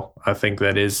gateway, Al. I think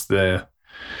that is the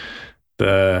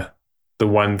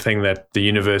one thing that the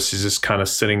universe is just kind of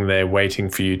sitting there waiting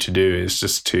for you to do is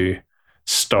just to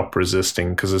stop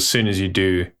resisting. Because as soon as you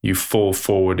do, you fall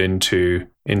forward into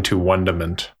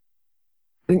wonderment.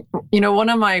 One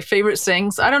of my favorite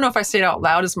sayings, I don't know if I say it out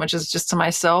loud as much as just to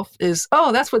myself, is,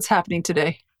 oh, that's what's happening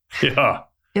today. Yeah.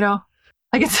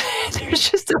 Like there's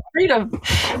just a freedom,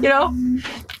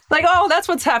 like, oh, that's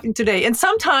what's happening today. And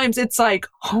sometimes it's like,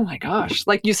 oh my gosh,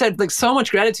 like you said, like so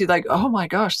much gratitude, like, oh my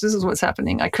gosh, this is what's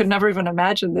happening. I could never even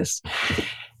imagine this.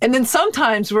 And then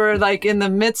sometimes we're like in the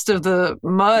midst of the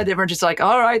mud and we're just like,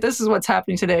 all right, this is what's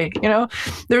happening today.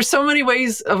 There's so many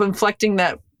ways of inflecting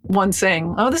that one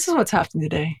saying, oh, this is what's happening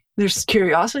today. There's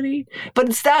curiosity, but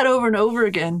it's that over and over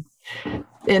again.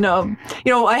 And,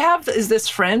 I have this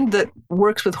friend that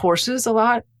works with horses a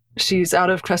lot. She's out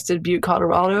of Crested Butte,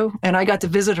 Colorado. And I got to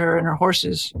visit her and her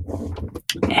horses.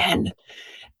 And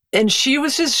And she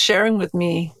was just sharing with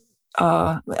me,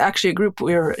 actually a group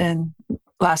we were in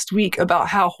last week, about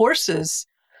how horses,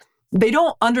 they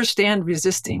don't understand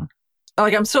resisting.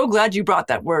 Like, I'm so glad you brought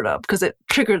that word up because it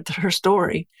triggered her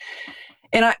story.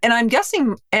 And I'm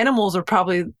guessing animals are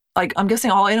probably like, I'm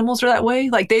guessing all animals are that way.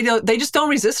 Like they just don't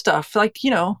resist stuff. Like,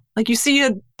 you know, like you see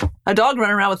a dog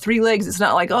running around with 3 legs. It's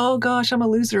not like, oh gosh, I'm a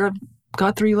loser. I've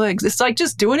got 3 legs. It's like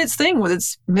just doing its thing with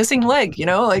its missing leg, you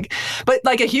know, like, but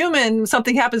like a human,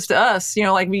 something happens to us, you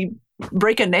know, like we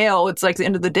break a nail, it's like the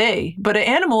end of the day. But an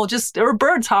animal just, or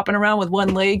birds hopping around with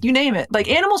 1 leg, you name it. Like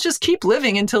animals just keep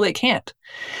living until they can't.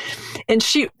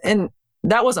 And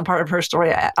that wasn't part of her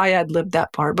story. I ad-libbed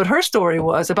that part. But her story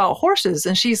was about horses.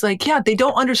 And she's like, yeah, they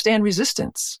don't understand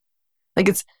resistance. Like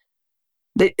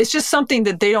it's just something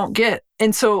that they don't get.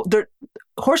 And so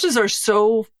horses are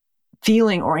so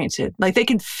feeling oriented. Like they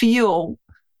can feel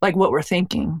like what we're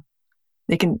thinking.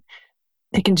 They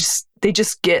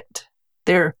just get,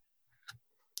 they're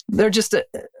just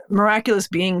miraculous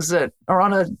beings that are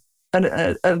on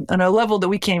a level that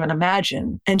we can't even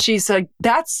imagine. And she's like,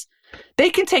 they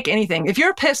can take anything. If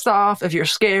you're pissed off, if you're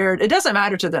scared, it doesn't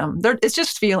matter to them. It's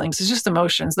just feelings. It's just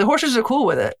emotions. The horses are cool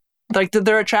with it. Like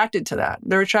they're attracted to that.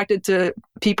 They're attracted to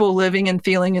people living and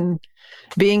feeling and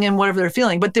being in whatever they're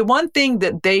feeling. But the one thing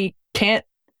that they can't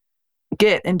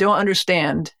get and don't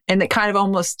understand, and that kind of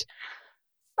almost,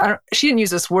 she didn't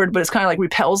use this word, but it's kind of like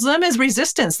repels them, is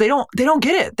resistance. They don't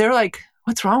get it. They're like,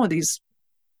 what's wrong with these,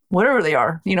 whatever they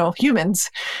are, you know,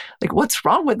 humans? Like, what's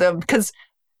wrong with them? Because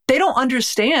they don't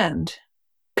understand.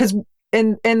 Because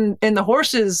in the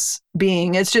horse's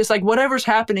being, it's just like whatever's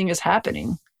happening is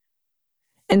happening.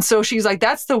 And so she's like,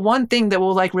 that's the one thing that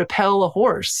will like repel a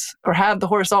horse or have the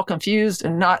horse all confused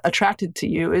and not attracted to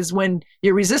you, is when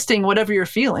you're resisting whatever you're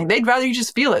feeling. They'd rather you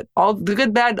just feel it, all the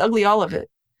good, bad, ugly, all of it.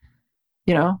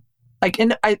 You know, like,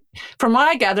 from what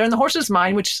I gather in the horse's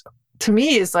mind, which to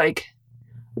me is like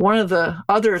one of the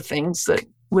other things that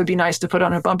would be nice to put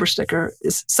on a bumper sticker,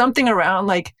 is something around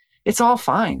like, it's all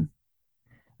fine.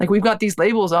 Like we've got these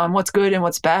labels on what's good and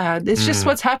what's bad. It's just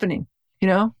what's happening, you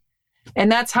know?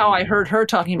 And that's how I heard her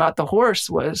talking about the horse,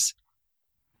 was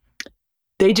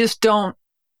they don't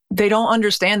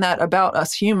understand that about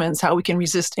us humans, how we can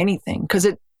resist anything. Because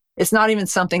it's not even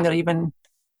something that even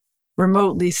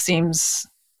remotely seems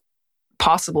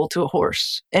possible to a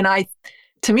horse. And I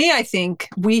think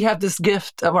we have this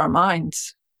gift of our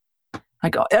minds.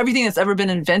 Like everything that's ever been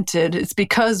invented, it's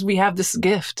because we have this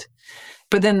gift.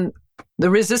 But then the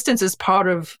resistance is part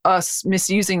of us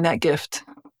misusing that gift.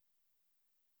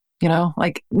 You know,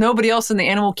 like nobody else in the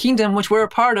animal kingdom, which we're a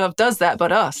part of, does that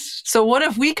but us. So what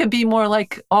if we could be more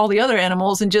like all the other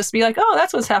animals and just be like, oh,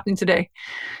 that's what's happening today?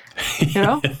 You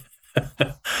know?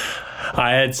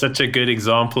 I had such a good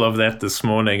example of that this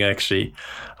morning, actually.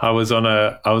 I was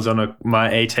on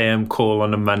my 8 a.m. call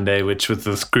on a Monday, which was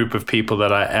this group of people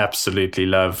that I absolutely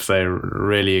love. They're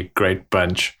really a great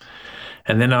bunch.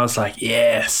 And then I was like,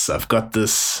 yes, I've got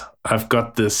this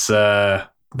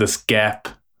gap.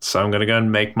 So I'm going to go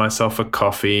and make myself a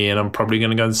coffee, and I'm probably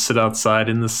going to go and sit outside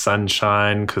in the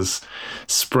sunshine because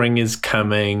spring is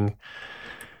coming.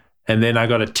 And then I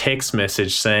got a text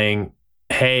message saying,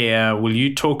 hey, will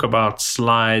you talk about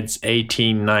slides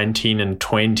 18, 19, and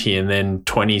 20, and then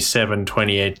 27,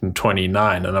 28, and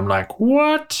 29? And I'm like,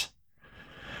 what?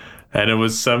 And it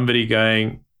was somebody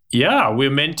going, yeah,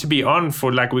 we're meant to be on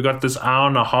for like, we got this hour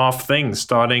and a half thing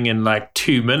starting in like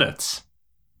 2 minutes.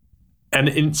 And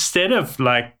instead of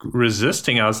like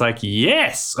resisting, I was like,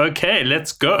 yes, okay,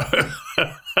 let's go.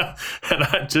 And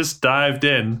I just dived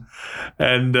in.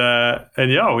 And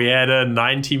yeah, we had a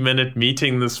 90-minute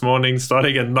meeting this morning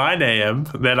starting at 9 a.m.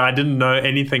 that I didn't know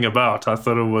anything about. I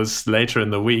thought it was later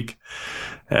in the week.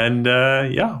 And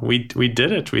yeah, we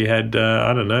did it. We had,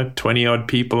 20-odd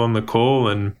people on the call,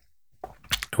 and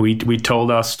we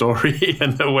told our story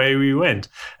and away we went.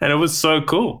 And it was so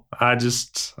cool. I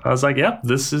was like, yeah,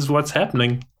 this is what's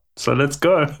happening. So let's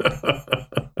go.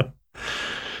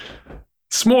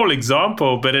 Small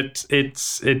example, but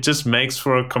it just makes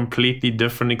for a completely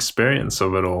different experience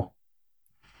of it all.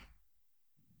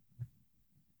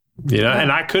 You know,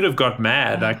 and I could have got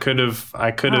mad. I could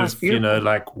have, you know,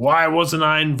 like, why wasn't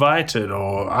I invited?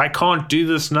 Or I can't do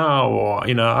this now. Or,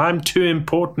 you know, I'm too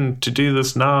important to do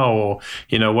this now. Or,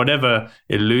 you know, whatever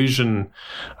illusion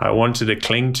I wanted to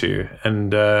cling to.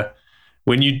 And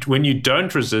when you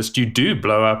don't resist, you do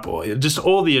blow up. Or just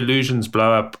all the illusions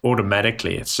blow up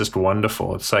automatically. It's just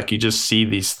wonderful. It's like you just see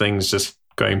these things just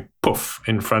going poof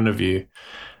in front of you.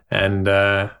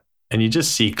 And you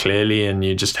just see clearly, and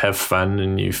you just have fun,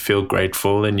 and you feel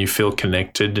grateful, and you feel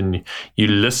connected, and you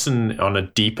listen on a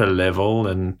deeper level.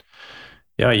 And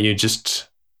you just,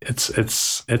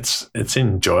 it's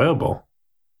enjoyable.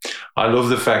 I love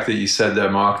the fact that you said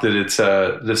there, Mark, that it's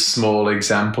the small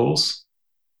examples.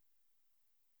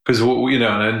 Because, you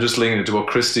know, and I'm just linking it to what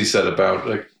Kristy said about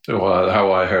like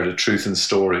how I heard a truth and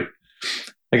story.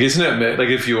 Like, isn't it like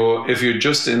if you're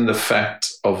just in the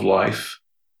fact of life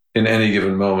in any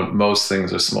given moment, most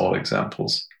things are small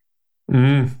examples.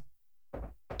 Mm.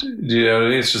 Do you know what I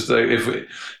mean? It's just like if we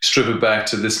strip it back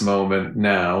to this moment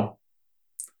now,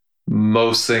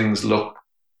 most things look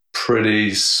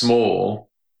pretty small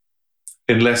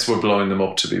unless we're blowing them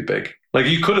up to be big. Like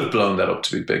you could have blown that up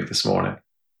to be big this morning.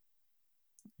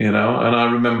 You know, and I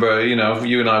remember, you know,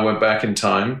 you and I went back in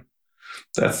time.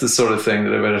 That's the sort of thing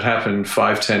that if it had happened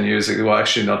 5-10 years ago, well,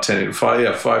 actually not 10,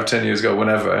 5-10 years ago,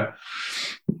 whenever,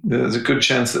 there's a good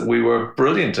chance that we were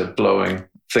brilliant at blowing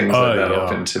things like that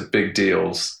up into big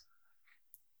deals.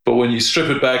 But when you strip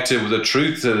it back to the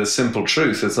truth, to the simple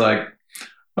truth, it's like,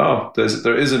 oh,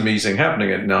 there is a meeting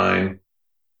happening at 9,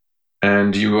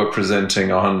 and you are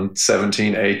presenting on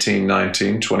 17, 18,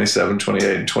 19, 27,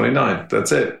 28, and 29.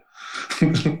 That's it.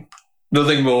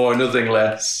 Nothing more, nothing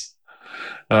less.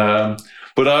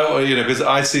 But I, you know, because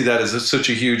I see that as such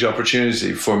a huge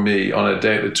opportunity for me on a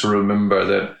day to remember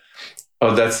that,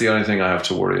 oh, that's the only thing I have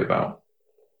to worry about.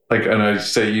 Like, and I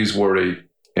say use worry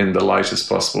in the lightest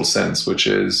possible sense, which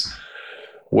is,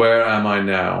 where am I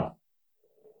now?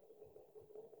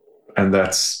 And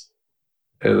that's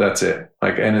it.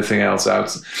 Like anything else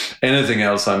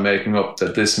I'm making up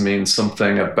that this means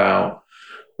something about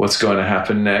what's going to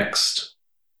happen next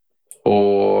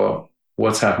or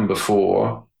what's happened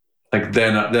before. Like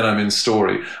then I'm in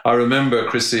story. I remember,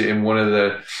 Kristy, in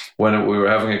when we were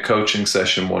having a coaching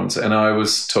session once, and I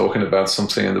was talking about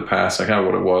something in the past, I can't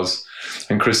know what it was,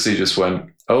 and Kristy just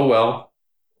went, "Oh well."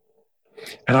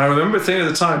 And I remember thinking at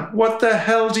the time, "What the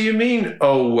hell do you mean,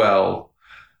 oh well?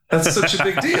 That's such a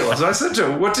big deal." So I said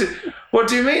to her, "What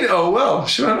do you mean, oh well?"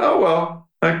 She went, "Oh well.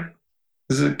 Like,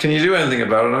 can you do anything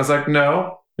about it?" And I was like,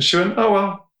 "No." And she went, "Oh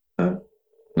well,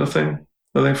 nothing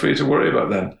for you to worry about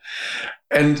then."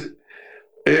 And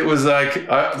it was like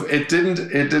it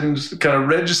didn't kind of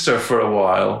register for a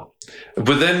while,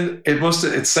 but then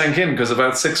it sank in, because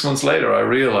about 6 months later I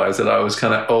realized that I was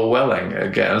kind of oh welling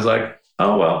again. I was like,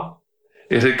 oh well,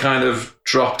 it had kind of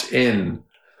dropped in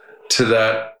to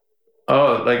that.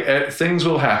 Oh, like things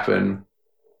will happen.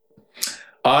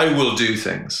 I will do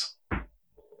things,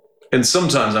 and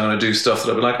sometimes I'm going to do stuff that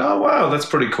I'll be like, oh wow, that's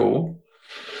pretty cool.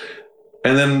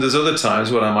 And then there's other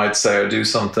times when I might say or do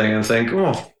something and think,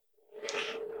 oh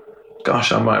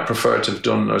gosh, I might prefer to have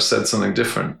done or said something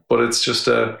different. But it's just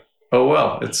oh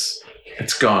well, it's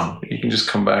gone. You can just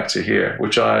come back to here,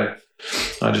 which I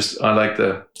like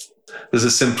there's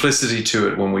a simplicity to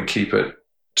it when we keep it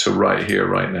to right here,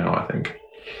 right now, I think.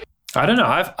 I don't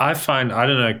know. I find, I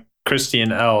don't know, Kristy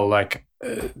and Elle, like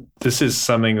this is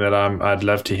something that I'd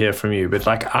love to hear from you, but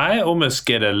like I almost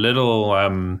get a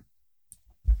little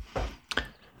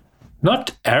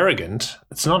not arrogant.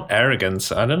 It's not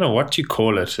arrogance. I don't know what you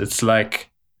call it. It's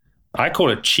like, I call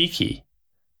it cheeky,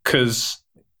 because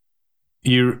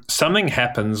something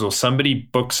happens or somebody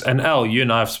books, and Elle, you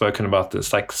and I have spoken about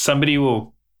this, like somebody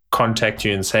will contact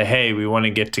you and say, hey, we want to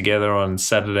get together on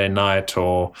Saturday night,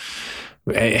 or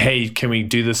hey, can we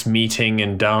do this meeting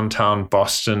in downtown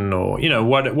Boston, or, you know,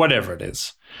 whatever it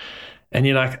is. And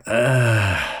you're like,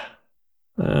 I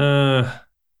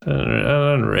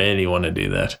don't really want to do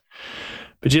that.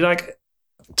 But you're like,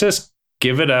 just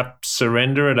give it up,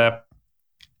 surrender it up.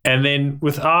 And then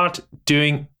without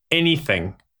doing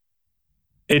anything,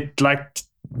 it like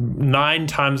 9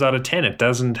 times out of 10, it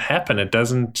doesn't happen. It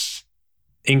doesn't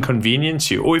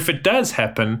inconvenience you. Or if it does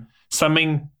happen,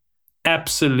 something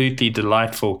absolutely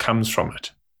delightful comes from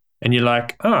it. And you're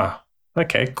like, oh,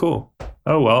 okay, cool.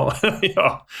 Oh, well,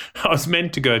 yeah, I was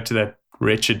meant to go to that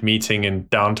wretched meeting in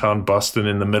downtown Boston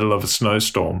in the middle of a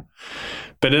snowstorm.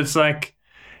 But it's like,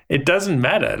 it doesn't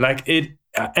matter. Like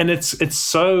and it's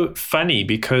so funny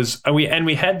because we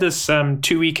had this 2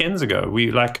 weekends ago.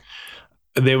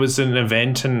 There was an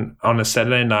event on a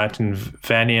Saturday night, and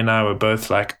Vanny and I were both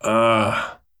like,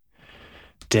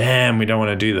 damn, we don't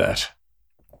want to do that.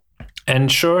 And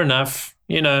sure enough,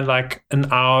 you know, like an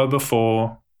hour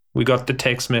before, we got the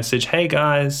text message, hey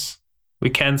guys,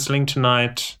 we're canceling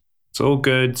tonight. It's all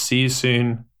good. See you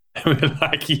soon. And we're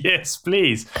like, yes,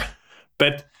 please.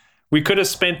 But we could have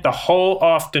spent the whole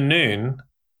afternoon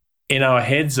in our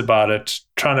heads about it,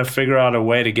 trying to figure out a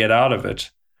way to get out of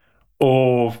it,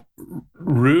 or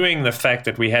ruining the fact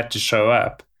that we had to show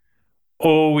up,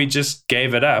 or we just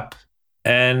gave it up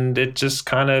and it just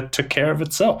kind of took care of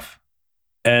itself.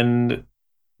 And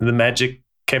the magic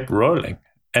kept rolling.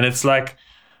 And it's like,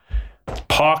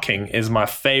 parking is my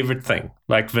favorite thing.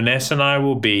 Like Vanessa and I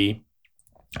will be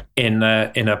in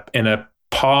a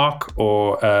park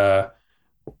or a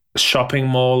shopping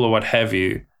mall or what have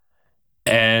you,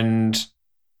 and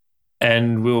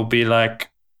we'll be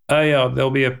like, oh yeah,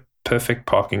 there'll be a perfect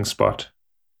parking spot,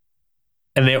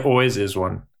 and there always is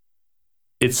one.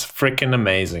 It's freaking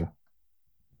amazing,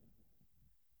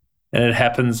 and it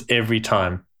happens every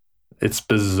time. It's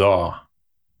bizarre.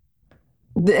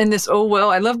 And this, oh well,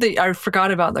 I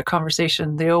forgot about the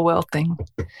conversation, the oh well thing.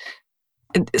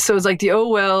 So it's like the oh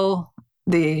well,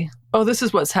 this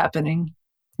is what's happening,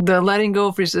 the letting go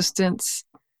of resistance.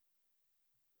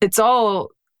 It's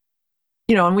all,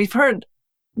 and we've heard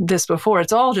this before,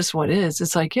 it's all just what is.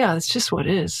 It's like, yeah, it's just what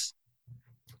is.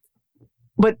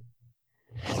 But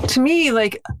to me,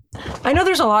 like, I know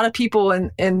there's a lot of people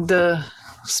in the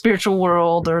spiritual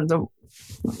world or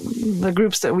the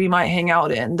groups that we might hang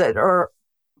out in that are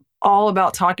all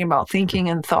about talking about thinking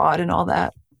and thought and all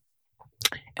that.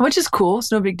 Which is cool.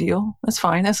 It's no big deal. That's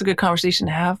fine. That's a good conversation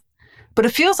to have. But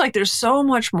it feels like there's so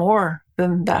much more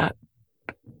than that.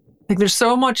 Like there's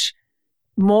so much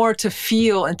more to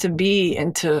feel and to be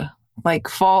and to like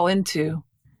fall into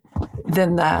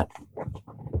than that.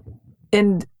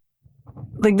 And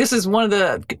like this is one of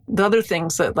the other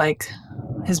things that like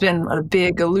has been a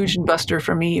big illusion buster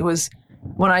for me was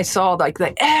when I saw like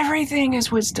that everything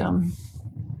is wisdom.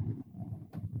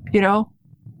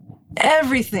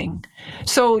 Everything.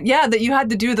 So yeah, that you had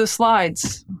to do the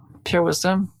slides, pure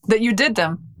wisdom. That you did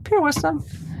them, pure wisdom.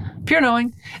 Pure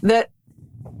knowing that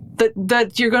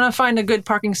you're gonna find a good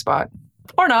parking spot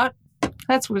or not.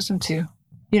 That's wisdom too,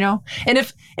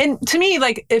 And to me,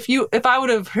 like if I would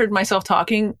have heard myself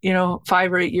talking,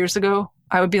 5 or 8 years ago,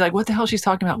 I would be like, what the hell she's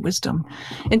talking about wisdom?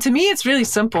 And to me, it's really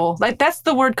simple. Like that's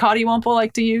the word Cottywomple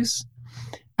like to use.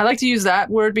 I like to use that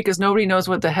word because nobody knows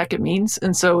what the heck it means.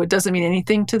 And so it doesn't mean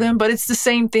anything to them, but it's the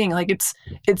same thing. Like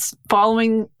it's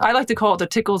following, I like to call it the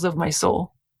tickles of my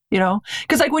soul,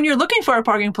 because like when you're looking for a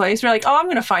parking place, you're like, oh, I'm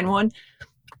going to find one.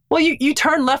 Well, you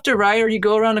turn left or right, or you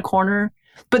go around a corner,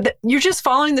 but you're just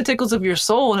following the tickles of your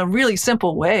soul in a really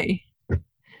simple way,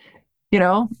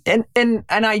 and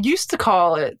I used to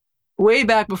call it way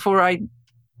back before I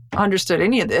understood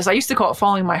any of this. I used to call it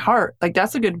following my heart. Like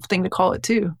that's a good thing to call it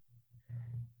too.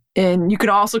 And you could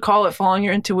also call it following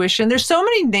your intuition. There's so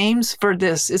many names for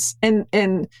this. It's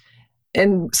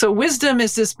and so wisdom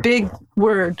is this big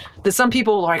word that some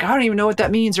people are like, I don't even know what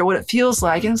that means or what it feels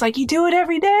like. And it's like, you do it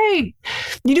every day.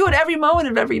 You do it every moment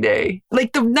of every day.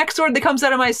 Like the next word that comes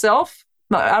out of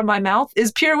my mouth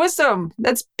is pure wisdom.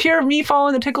 That's pure me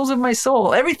following the tickles of my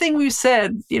soul. Everything we've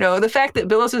said, the fact that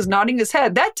Billis is nodding his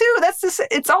head, that too,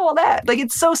 it's all that. Like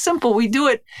it's so simple. We do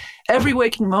it every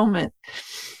waking moment.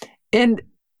 And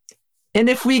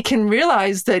if we can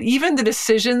realize that even the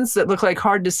decisions that look like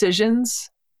hard decisions,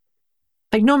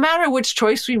 like no matter which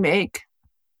choice we make,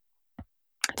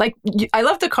 like I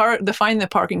love the find the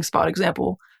parking spot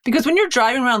example, because when you're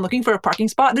driving around looking for a parking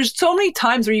spot, there's so many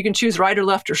times where you can choose right or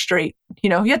left or straight.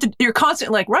 You're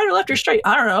constantly like right or left or straight.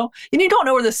 I don't know. And you don't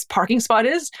know where this parking spot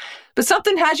is, but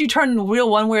something has you turn the wheel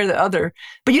one way or the other,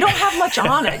 but you don't have much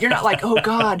on it. You're not like, oh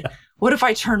God, what if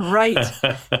I turn right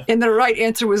and the right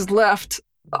answer was left?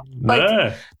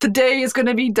 Like the day is going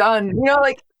to be done,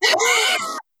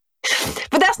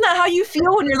 but that's not how you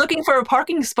feel when you're looking for a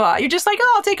parking spot. You're just like,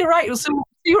 oh, I'll take a right. We'll see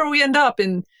where we end up.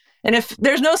 And if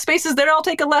there's no spaces there, I'll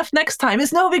take a left next time.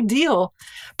 It's no big deal.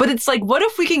 But it's like, what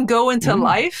if we can go into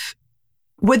life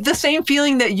with the same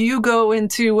feeling that you go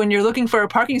into when you're looking for a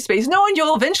parking space, knowing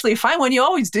you'll eventually find one? You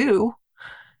always do.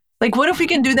 Like, what if we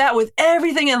can do that with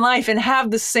everything in life and have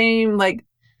the same, like,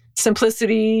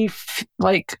 simplicity,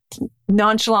 like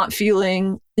nonchalant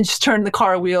feeling, and just turn the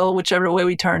car wheel whichever way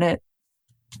we turn it.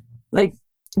 Like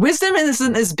wisdom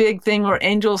isn't this big thing where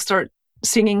angels start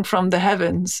singing from the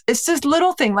heavens. It's this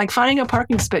little thing like finding a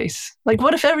parking space. Like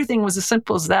what if everything was as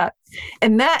simple as that?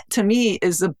 And that to me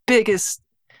is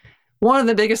one of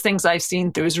the biggest things I've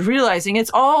seen through is realizing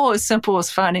it's all as simple as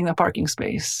finding the parking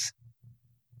space.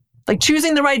 Like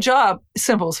choosing the right job is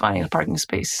simple as finding a parking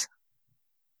space.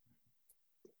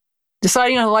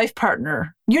 Deciding on a life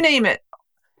partner, you name it.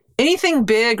 Anything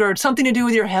big or something to do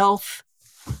with your health,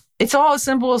 it's all as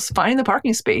simple as finding the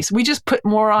parking space. We just put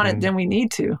more on it than we need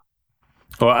to.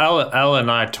 Well, Al and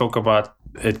I talk about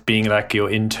it being like your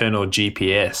internal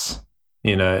GPS.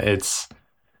 It's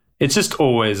just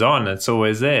always on. It's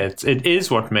always there. It is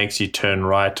what makes you turn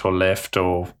right or left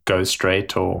or go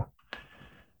straight and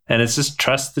it's just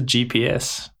trust the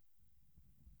GPS.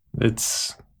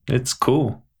 It's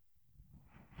cool.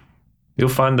 You'll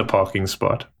find the parking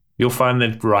spot. You'll find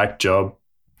the right job.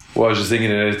 Well, I was just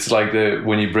thinking, it's like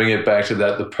when you bring it back to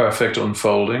that, the perfect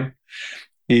unfolding.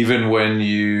 Even when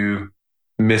you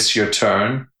miss your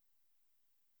turn,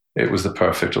 it was the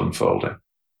perfect unfolding.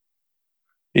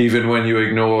 Even when you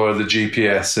ignore the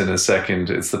GPS in a second,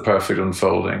 it's the perfect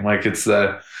unfolding. Like it's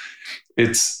the,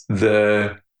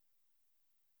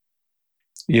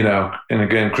 you know, and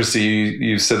again, Kristy,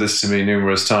 you've said this to me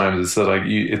numerous times. It's that like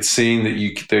it's seeing that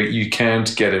you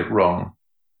can't get it wrong.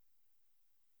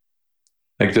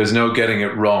 Like there's no getting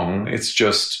it wrong. It's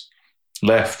just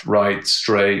left, right,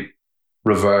 straight,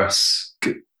 reverse.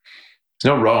 There's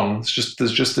no wrong.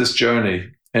 There's just this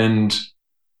journey. And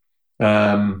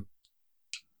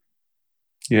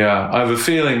yeah, I have a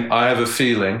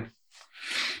feeling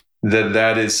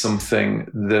that is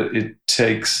something that it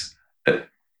takes.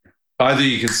 Either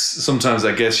you can sometimes,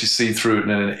 I guess, you see through it in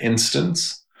an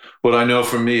instance, but I know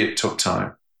for me it took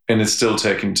time, and it's still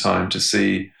taking time to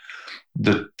see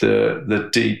the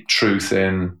deep truth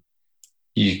in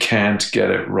you can't get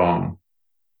it wrong.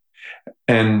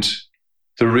 And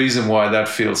the reason why that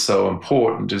feels so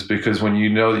important is because when you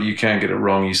know that you can't get it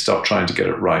wrong, you stop trying to get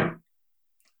it right.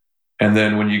 And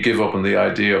then when you give up on the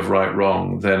idea of right,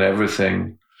 wrong, then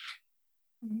everything,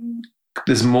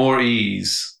 there's more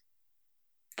ease.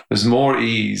 There's more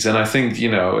ease. And I think,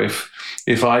 you know,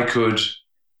 if I could,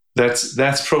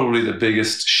 that's probably the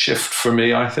biggest shift for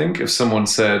me, I think. If someone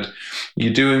said,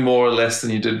 you're doing more or less than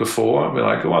you did before, I'd be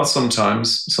like, well,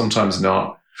 sometimes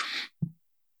not.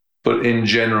 But in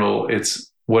general,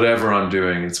 it's whatever I'm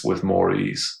doing, it's with more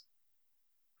ease.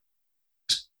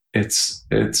 There's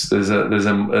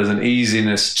an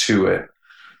easiness to it,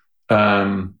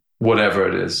 whatever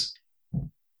it is,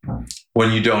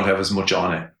 when you don't have as much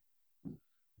on it.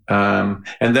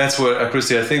 And that's where,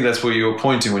 Kristy, I think that's where you were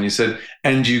pointing when you said,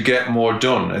 and you get more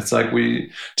done. It's like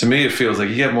to me, it feels like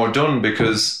you get more done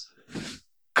because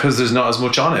there's not as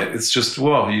much on it. It's just,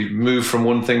 well, you move from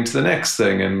one thing to the next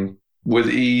thing and with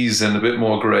ease and a bit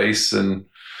more grace, and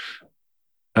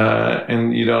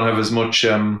you don't have as much,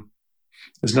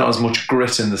 there's not as much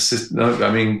grit in the system.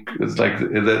 I mean, it's like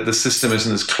the system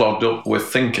isn't as clogged up with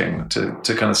thinking to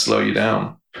kind of slow you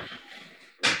down.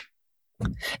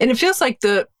 And it feels like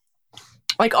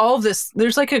all of this,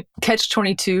 there's like a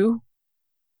catch-22,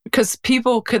 because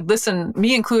people could listen,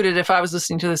 me included, if I was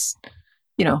listening to this,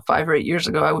 5 or 8 years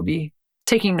ago, I would be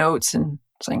taking notes and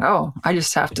saying, oh, I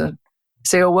just have to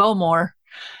say, oh, well, more,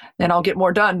 and I'll get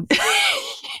more done.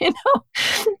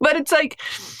 But it's like,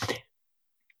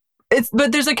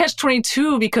 but there's a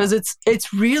catch-22 because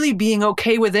it's really being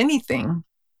okay with anything.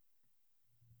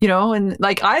 And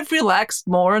like I've relaxed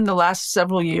more in the last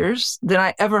several years than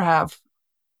I ever have.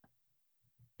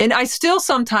 And I still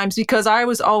sometimes, because I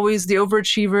was always the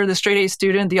overachiever, the straight A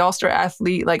student, the all-star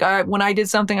athlete, like when I did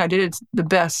something, I did it the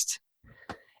best.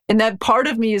 And that part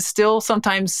of me is still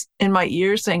sometimes in my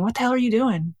ears saying, what the hell are you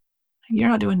doing? You're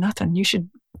not doing nothing. You should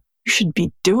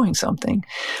be doing something.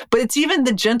 But it's even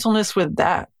the gentleness with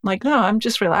that. Like, no, I'm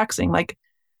just relaxing. Like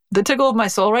the tickle of my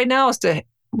soul right now is to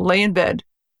lay in bed.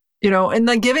 And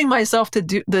then giving myself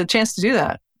the chance to do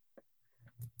that.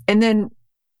 And then,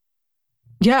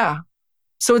 yeah.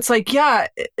 So it's like, yeah,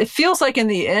 it feels like in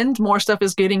the end, more stuff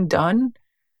is getting done.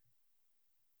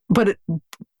 But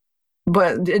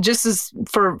it just is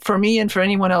for me and for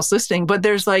anyone else listening. But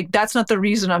there's like, that's not the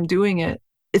reason I'm doing it.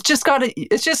 It's just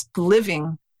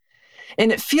living.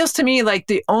 And it feels to me like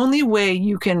the only way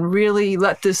you can really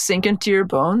let this sink into your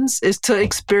bones is to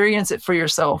experience it for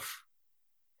yourself.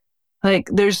 Like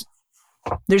there's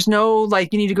no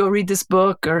like, you need to go read this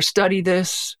book or study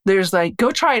this. There's like,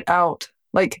 go try it out.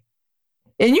 Like,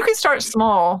 and you can start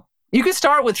small. You can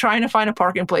start with trying to find a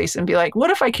parking place and be like,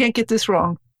 what if I can't get this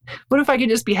wrong? What if I could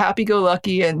just be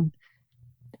happy-go-lucky? And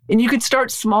you could start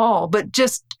small, but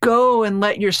just go and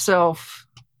let yourself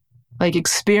like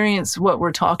experience what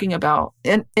we're talking about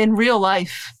in real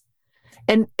life.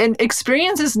 And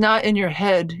experience is not in your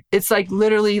head. It's like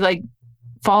literally like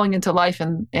falling into life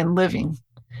and living.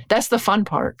 That's the fun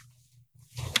part.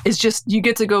 It's just, you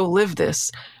get to go live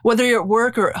this, whether you're at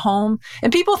work or at home.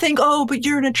 And people think, oh, but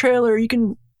you're in a trailer. You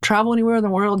can travel anywhere in the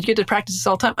world. You get to practice this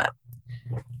all the time.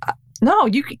 No,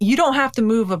 you don't have to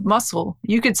move a muscle.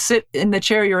 You could sit in the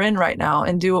chair you're in right now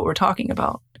and do what we're talking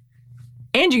about.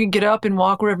 And you can get up and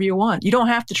walk wherever you want. You don't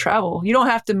have to travel. You don't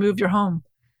have to move your home.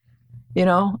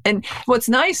 And what's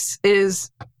nice is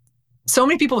so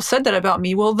many people have said that about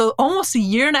me. Well, almost a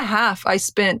year and a half I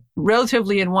spent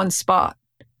relatively in one spot.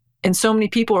 And so many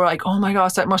people were like, oh my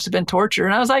gosh, that must have been torture.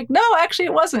 And I was like, no, actually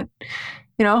it wasn't.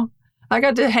 I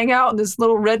got to hang out in this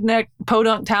little redneck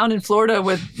podunk town in Florida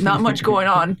with not much going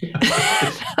on.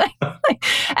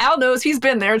 Al knows, he's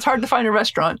been there. It's hard to find a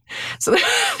restaurant. So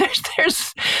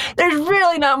there's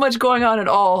really not much going on at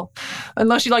all,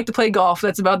 unless you like to play golf.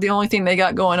 That's about the only thing they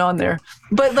got going on there.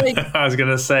 But like, I was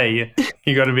gonna say,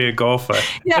 you got to be a golfer.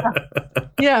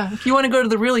 yeah. If you want to go to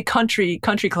the really country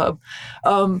club,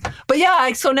 but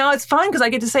yeah. So now it's fun because I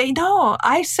get to say, no,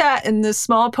 I sat in this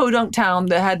small podunk town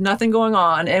that had nothing going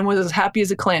on and was as happy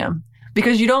as a clam.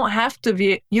 Because you don't have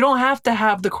to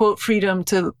have the quote freedom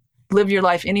to live your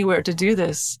life anywhere to do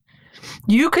this.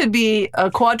 You could be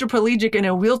a quadriplegic in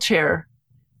a wheelchair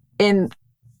and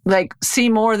like see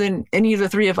more than any of the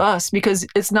three of us, because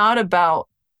it's not about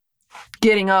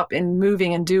getting up and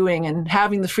moving and doing and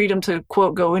having the freedom to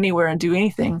quote go anywhere and do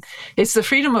anything. It's the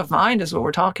freedom of mind is what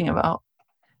we're talking about.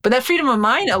 But that freedom of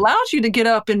mind allows you to get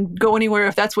up and go anywhere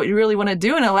if that's what you really want to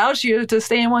do, and allows you to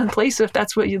stay in one place if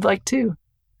that's what you'd like to.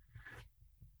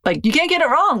 Like, you can't get it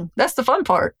wrong. That's the fun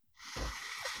part.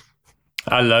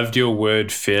 I loved your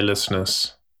word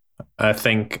fearlessness. I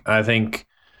think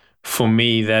for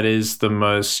me, that is the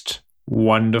most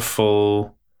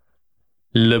wonderful,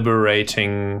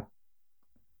 liberating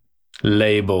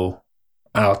label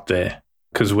out there.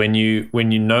 Because when you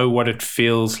know what it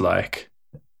feels like,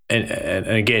 and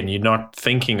again, you're not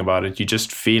thinking about it, you're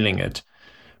just feeling it.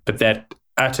 But that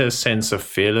utter sense of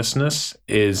fearlessness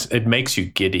it makes you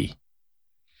giddy.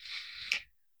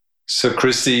 So,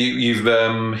 Kristy, you've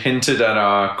hinted at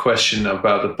our question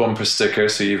about the bumper sticker.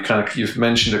 So you've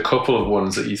mentioned a couple of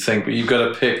ones that you think, but you've got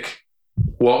to pick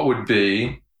what would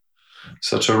be.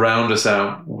 So to round us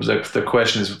out, the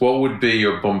question is, what would be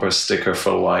your bumper sticker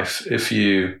for life if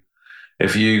you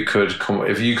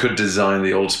could design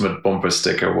the ultimate bumper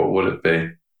sticker? What would it be?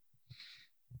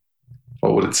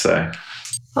 What would it say?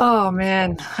 Oh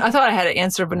man, I thought I had an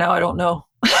answer, but now I don't know.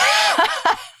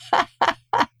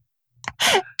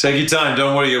 Take your time.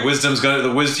 Don't worry. Your wisdom's gonna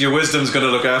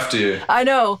look after you. I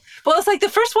know. Well, it's like the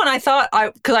first one I thought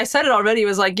because I said it already,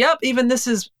 was like, yep, even this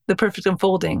is the perfect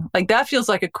unfolding. Like that feels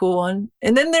like a cool one.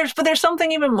 And then there's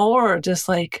something even more. Just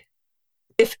like,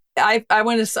 if I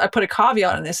put a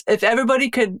caveat on this. If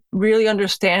everybody could really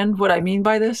understand what I mean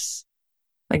by this,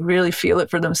 like really feel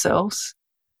it for themselves,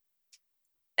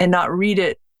 and not read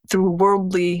it through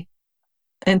worldly,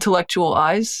 intellectual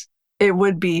eyes, it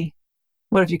would be,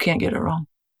 what if you can't get it wrong?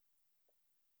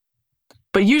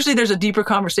 But usually there's a deeper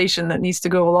conversation that needs to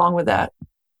go along with that.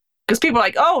 Because people are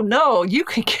like, oh no, you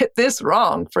can get this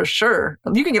wrong for sure.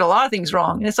 You can get a lot of things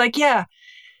wrong. And it's like, yeah,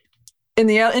 in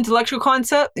the intellectual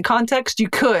context, you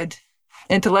could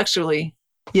intellectually,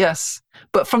 yes.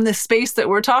 But from the space that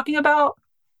we're talking about,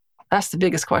 that's the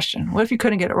biggest question. What if you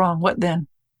couldn't get it wrong? What then?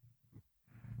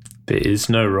 There is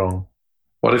no wrong.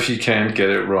 What if you can't get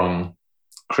it wrong?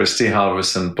 Kristy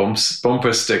Halvorsen,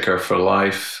 bumper sticker for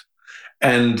life.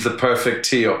 And the perfect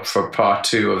tee up for part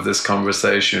 2 of this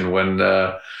conversation when,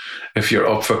 if you're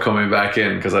up for coming back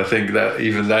in, because I think that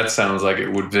even that sounds like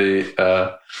it would be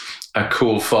a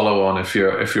cool follow on if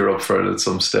you're up for it at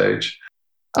some stage.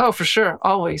 Oh, for sure.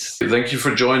 Always. Thank you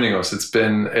for joining us. It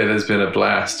has been a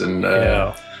blast, and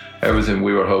everything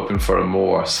we were hoping for and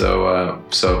more. So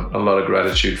a lot of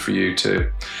gratitude for you to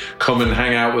come and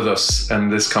hang out with us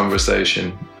and this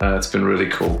conversation. It's been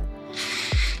really cool.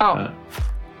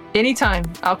 Anytime.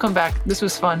 I'll come back. This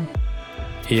was fun.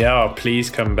 Yeah, please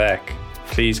come back.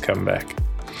 Please come back.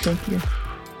 Thank you.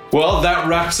 Well, that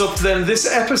wraps up then this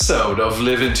episode of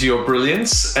Live Into Your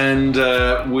Brilliance, and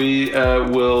we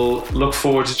will look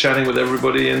forward to chatting with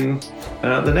everybody in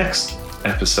the next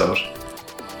episode.